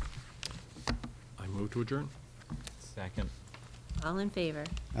adjourn. I move to adjourn. Second. All in favor?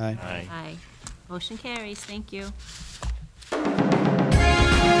 Aye. Aye. Aye. Motion carries. Thank you.